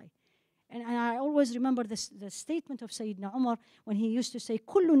will die. And I always remember the statement of Sayyidina Umar when he used to say,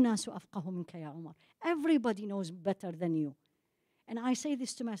 كُلُّ النَّاسُ أَفْقَهُ مِنْكَ يَا Umar. Everybody knows better than you. And I say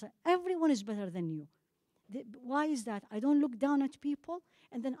this to myself, everyone is better than you. Why is that? I don't look down at people,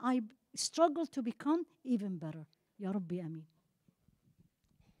 and then I struggle to become even better. Ya Rabbi Ameen.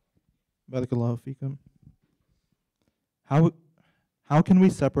 Barakallahu feekum. How can we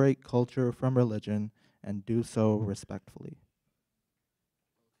separate culture from religion and do so respectfully?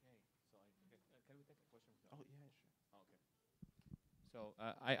 So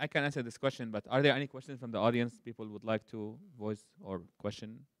I can answer this question, but are there any questions from the audience people would like to voice or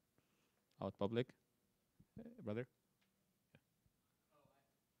question out public? Brother?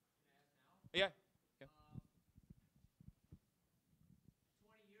 Yeah.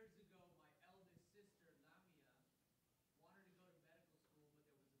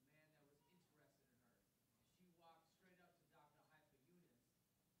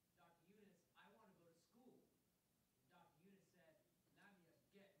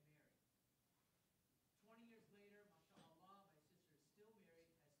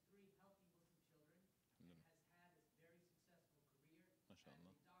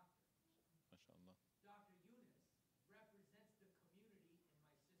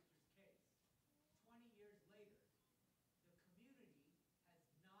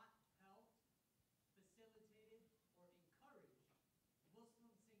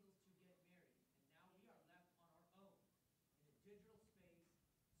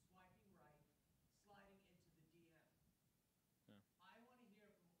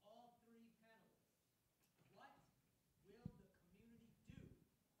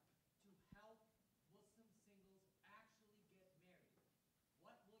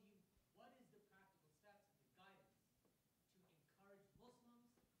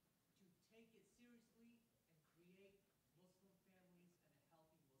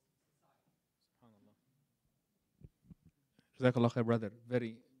 Jazakallah khair, brother.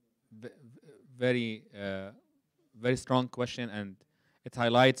 Ve- very, very strong question, and it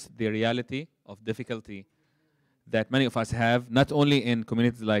highlights the reality of difficulty that many of us have, not only in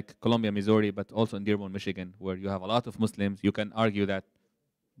communities like Columbia, Missouri, but also in Dearborn, Michigan, where you have a lot of Muslims. You can argue that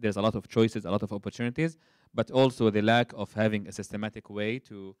there's a lot of choices, a lot of opportunities, but also the lack of having a systematic way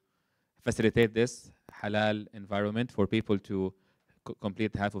to facilitate this halal environment for people to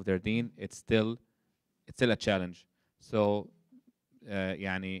complete half of their deen. It's still a challenge. So,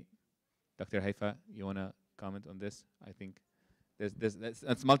 يعني, Dr. Haifa, you want to comment on this? I think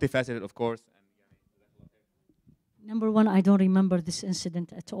it's multifaceted, of course. Number one, I don't remember this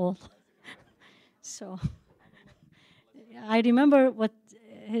incident at all. So I remember what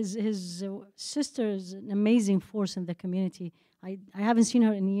his sister is an amazing force in the community. I haven't seen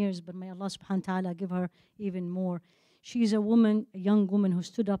her in years, but may Allah subhanahu wa ta'ala give her even more. She's a woman, a young woman who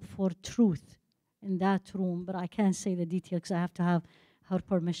stood up for truth in that room, but I can't say the details because I have to have her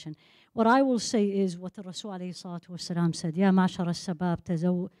permission. What I will say is what the Rasul alayhi salatu wasalam said, Ya ma'ashar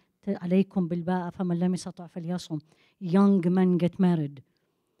al-sabab alaykum bilba'a faman lam yastati' falyasum. Young men get married,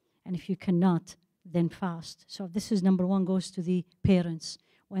 and if you cannot, then fast. So this is number one, goes to the parents.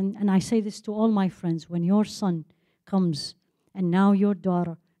 And I say this to all my friends, when your son comes and now your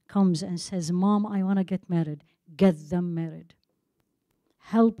daughter comes and says, Mom, I want to get married, get them married.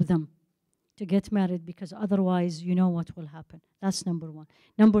 Help them to get married, because otherwise you know what will happen. That's number one.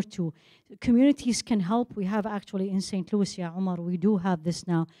 Number two, communities can help. We have actually in St. Louis, Ya Umar, we do have this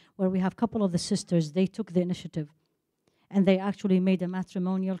now, where we have a couple of the sisters, they took the initiative and they actually made a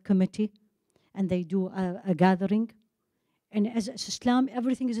matrimonial committee and they do a gathering. And as Islam,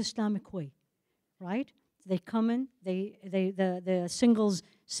 everything is Islamic way, right? They come in, the singles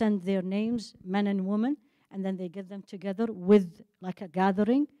send their names, men and women, and then they get them together with like a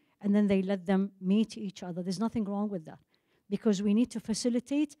gathering, and then they let them meet each other. There's nothing wrong with that, because we need to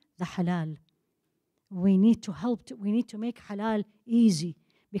facilitate the halal. We need to help, we need to make halal easy,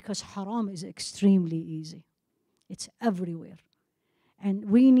 because haram is extremely easy. It's everywhere.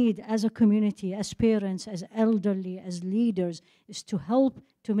 And we need, as a community, as parents, as elderly, as leaders, is to help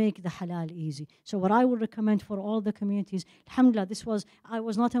to make the halal easy. So what I would recommend for all the communities, alhamdulillah, I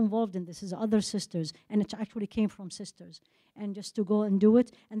was not involved in this, it's other sisters, and it actually came from sisters. And just to go and do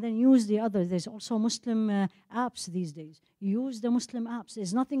it, and then use the other. There's also Muslim apps these days. Use the Muslim apps.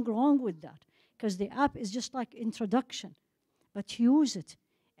 There's nothing wrong with that, because the app is just like introduction. But use it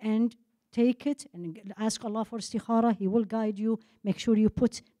and take it and ask Allah for istikhara. He will guide you. Make sure you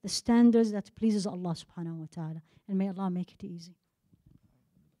put the standards that pleases Allah subhanahu wa ta'ala. And may Allah make it easy.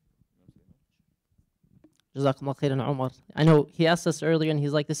 Jazakumullah khairan, Umar. I know he asked us earlier, and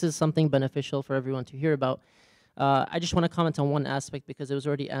he's like, this is something beneficial for everyone to hear about. I just want to comment on one aspect because it was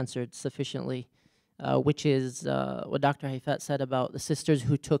already answered sufficiently, which is what Dr. Haifat said about the sisters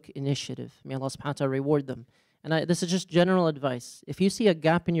who took initiative. May Allah subhanahu wa ta'ala reward them. And this is just general advice. If you see a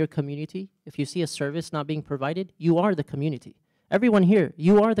gap in your community, if you see a service not being provided, you are the community. Everyone here,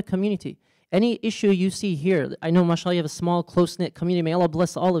 you are the community. Any issue you see here, I know, mashallah, you have a small, close-knit community. May Allah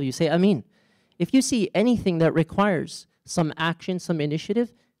bless all of you. Say Ameen. If you see anything that requires some action, some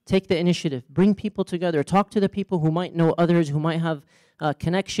initiative, take the initiative. Bring people together. Talk to the people who might know others, who might have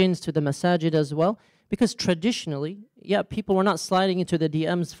connections to the masajid as well. Because traditionally, yeah, people were not sliding into the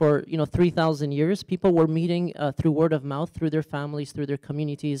DMs for 3,000 years. People were meeting through word of mouth, through their families, through their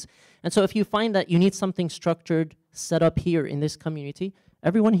communities. And so if you find that you need something structured, set up here in this community,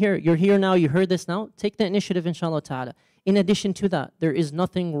 everyone here, you're here now, you heard this now, take the initiative, inshallah ta'ala. In addition to that, there is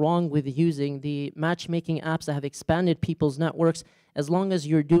nothing wrong with using the matchmaking apps that have expanded people's networks, as long as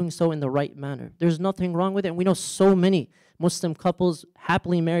you're doing so in the right manner. There's nothing wrong with it. And we know so many Muslim couples,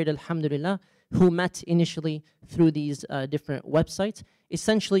 happily married, alhamdulillah, who met initially through these different websites.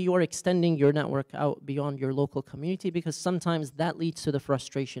 Essentially, you are extending your network out beyond your local community, because sometimes that leads to the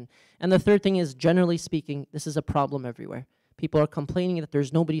frustration. And the third thing is, generally speaking, this is a problem everywhere. People are complaining that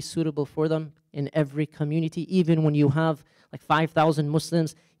there's nobody suitable for them in every community, even when you have like 5,000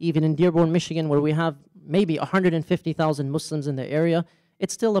 Muslims, even in Dearborn, Michigan, where we have maybe 150,000 Muslims in the area,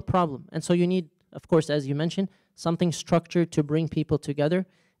 it's still a problem. And so you need, of course, as you mentioned, something structured to bring people together.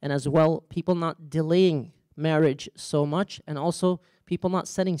 And as well, people not delaying marriage so much, and also people not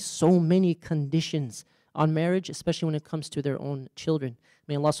setting so many conditions on marriage, especially when it comes to their own children.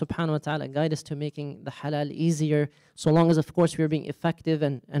 May Allah subhanahu wa ta'ala guide us to making the halal easier, so long as, of course, we are being effective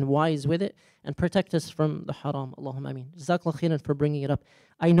and wise with it, and protect us from the haram. Allahumma ameen. Jazakallah khairan for bringing it up.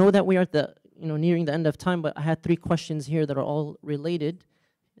 I know that we are at the, nearing the end of time, but I had 3 questions here that are all related.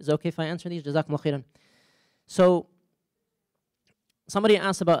 Is it okay if I answer these? Jazakumullah khairan. So, somebody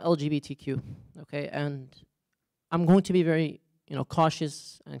asked about LGBTQ, okay, and I'm going to be very,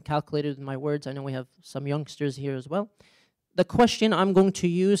 cautious and calculated with my words. I know we have some youngsters here as well. The question I'm going to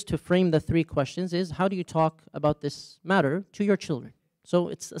use to frame the 3 questions is, how do you talk about this matter to your children? So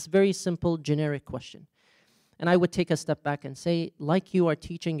it's a very simple, generic question. And I would take a step back and say, like you are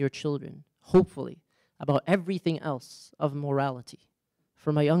teaching your children, hopefully, about everything else of morality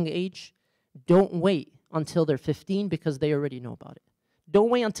from a young age, don't wait until they're 15 because they already know about it. Don't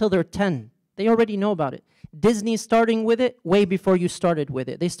wait until they're 10. They already know about it. Disney's starting with it way before you started with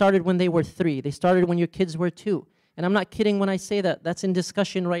it. They started when they were 3. They started when your kids were 2. And I'm not kidding when I say that. That's in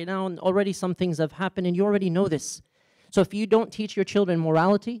discussion right now, and already some things have happened, and you already know this. So if you don't teach your children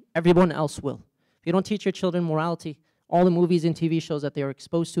morality, everyone else will. If you don't teach your children morality, all the movies and TV shows that they are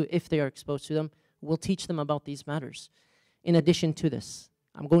exposed to, if they are exposed to them, will teach them about these matters. In addition to this,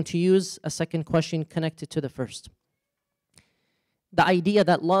 I'm going to use a second question connected to the first. The idea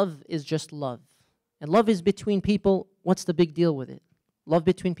that love is just love. And love is between people, what's the big deal with it? Love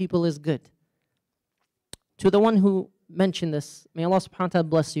between people is good. To the one who mentioned this, may Allah subhanahu wa ta'ala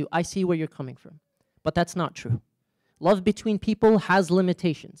bless you, I see where you're coming from. But that's not true. Love between people has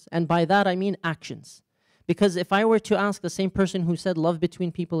limitations. And by that I mean actions. Because if I were to ask the same person who said love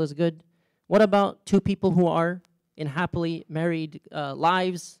between people is good, what about 2 people who are in happily married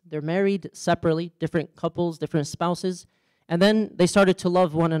lives? They're married separately, different couples, different spouses, and then they started to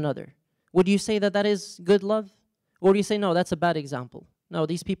love one another. Would you say that that is good love? Or do you say, no, that's a bad example? No,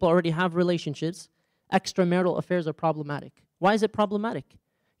 these people already have relationships. Extramarital affairs are problematic. Why is it problematic?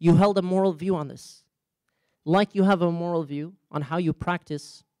 You held a moral view on this. Like you have a moral view on how you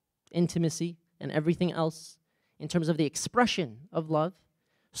practice intimacy and everything else in terms of the expression of love,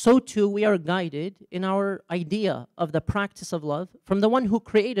 so too we are guided in our idea of the practice of love from the one who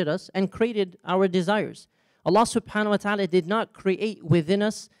created us and created our desires. Allah subhanahu wa ta'ala did not create within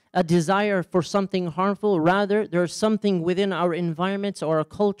us a desire for something harmful. Rather, there's something within our environments or our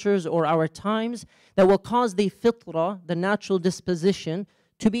cultures or our times that will cause the fitrah, the natural disposition,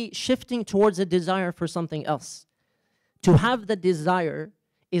 to be shifting towards a desire for something else. To have the desire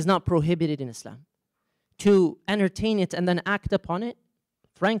is not prohibited in Islam. To entertain it and then act upon it,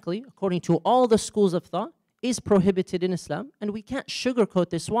 frankly, according to all the schools of thought, is prohibited in Islam. And we can't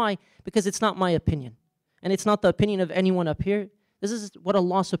sugarcoat this. Why? Because it's not my opinion. And it's not the opinion of anyone up here. This is what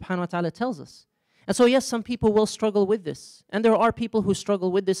Allah subhanahu wa ta'ala tells us. And so yes, some people will struggle with this. And there are people who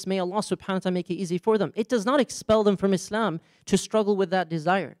struggle with this. May Allah subhanahu wa ta'ala make it easy for them. It does not expel them from Islam to struggle with that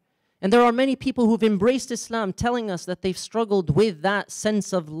desire. And there are many people who've embraced Islam telling us that they've struggled with that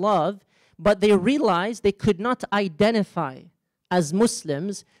sense of love, but they realized they could not identify as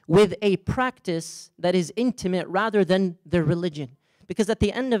Muslims with a practice that is intimate rather than their religion. Because at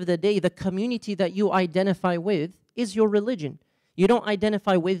the end of the day, the community that you identify with is your religion. You don't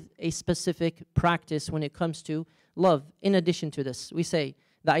identify with a specific practice when it comes to love. In addition to this, we say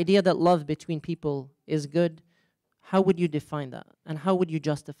the idea that love between people is good. How would you define that? And how would you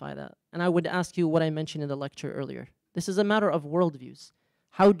justify that? And I would ask you what I mentioned in the lecture earlier. This is a matter of worldviews.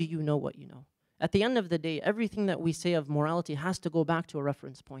 How do you know what you know? At the end of the day, everything that we say of morality has to go back to a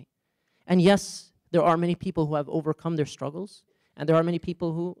reference point. And yes, there are many people who have overcome their struggles. And there are many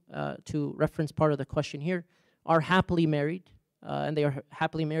people who, to reference part of the question here, are happily married. And they are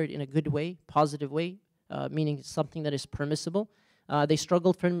happily married in a good way, positive way, meaning something that is permissible. They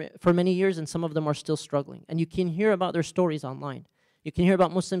struggled for many years, and some of them are still struggling. And you can hear about their stories online. You can hear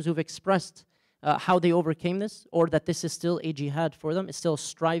about Muslims who've expressed how they overcame this, or that this is still a jihad for them. It's still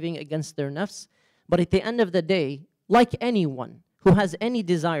striving against their nafs. But at the end of the day, like anyone who has any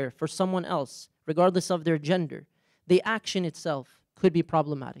desire for someone else, regardless of their gender, the action itself could be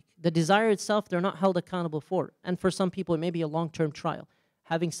problematic. The desire itself, they're not held accountable for. And for some people, it may be a long-term trial.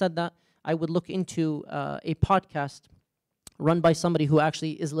 Having said that, I would look into a podcast run by somebody who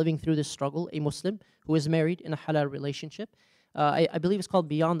actually is living through this struggle, a Muslim who is married in a halal relationship. I believe it's called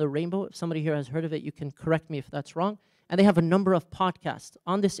Beyond the Rainbow. If somebody here has heard of it, you can correct me if that's wrong. And they have a number of podcasts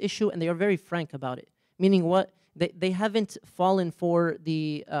on this issue, and they are very frank about it. Meaning what? They haven't fallen for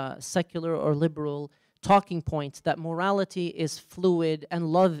the secular or liberal talking points that morality is fluid and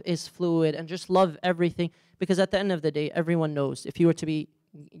love is fluid and just love everything. Because at the end of the day, everyone knows if you were to be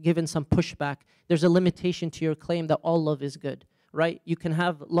given some pushback, there's a limitation to your claim that all love is good, right? You can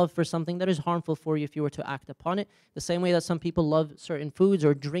have love for something that is harmful for you if you were to act upon it. The same way that some people love certain foods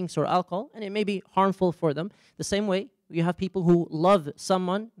or drinks or alcohol, and it may be harmful for them. The same way you have people who love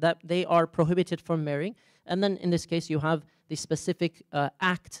someone that they are prohibited from marrying. And then in this case, you have the specific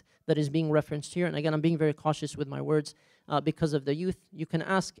act that is being referenced here. And again, I'm being very cautious with my words because of the youth. You can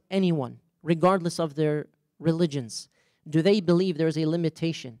ask anyone, regardless of their religions, do they believe there's a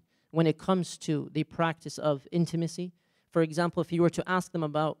limitation when it comes to the practice of intimacy. For example, if you were to ask them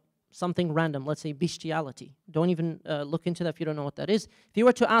about something random, let's say bestiality, don't even look into that if you don't know what that is. If you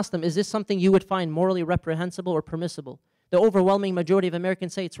were to ask them, is this something you would find morally reprehensible or permissible? The overwhelming majority of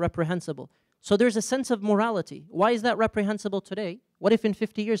Americans say it's reprehensible. So there's a sense of morality. Why is that reprehensible today? What if in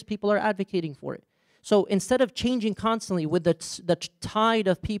 50 years people are advocating for it? So instead of changing constantly with the tide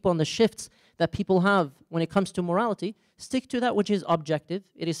of people and the shifts that people have when it comes to morality, stick to that which is objective,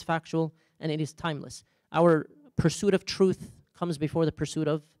 it is factual, and it is timeless. Our pursuit of truth comes before the pursuit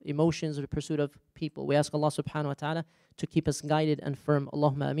of emotions or the pursuit of people. We ask Allah subhanahu wa ta'ala to keep us guided and firm.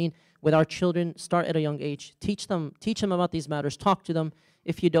 Allahumma ameen. With our children, start at a young age. Teach them about these matters. Talk to them.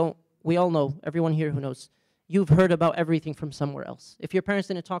 If you don't, we all know, everyone here who knows, you've heard about everything from somewhere else. If your parents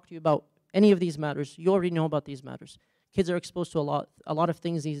didn't talk to you about any of these matters, you already know about these matters. Kids are exposed to a lot of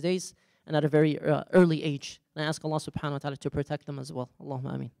things these days and at a very early age. And I ask Allah subhanahu wa ta'ala to protect them as well.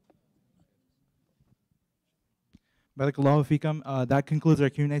 Allahumma ameen. Barakallahu feekum. That concludes our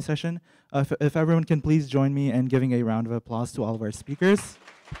Q&A session. If everyone can please join me in giving a round of applause to all of our speakers.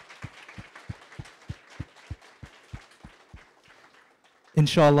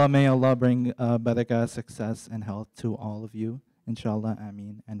 Inshallah, may Allah bring barakah, success, and health to all of you. Inshallah,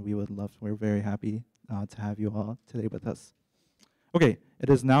 ameen. And we're very happy to have you all today with us. Okay, it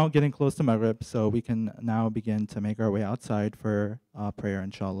is now getting close to Maghrib, so we can now begin to make our way outside for prayer,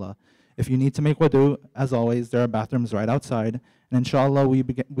 inshallah. If you need to make wudu, as always, there are bathrooms right outside. And inshallah,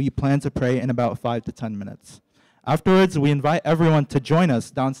 we plan to pray in about 5 to 10 minutes. Afterwards, we invite everyone to join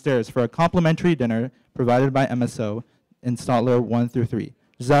us downstairs for a complimentary dinner provided by MSO in Stotler 1 through 3.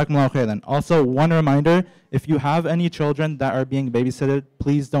 Jazakumullahu khairan. Also, one reminder, if you have any children that are being babysitted,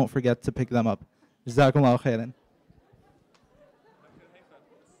 please don't forget to pick them up. Jazakumullahu khairan.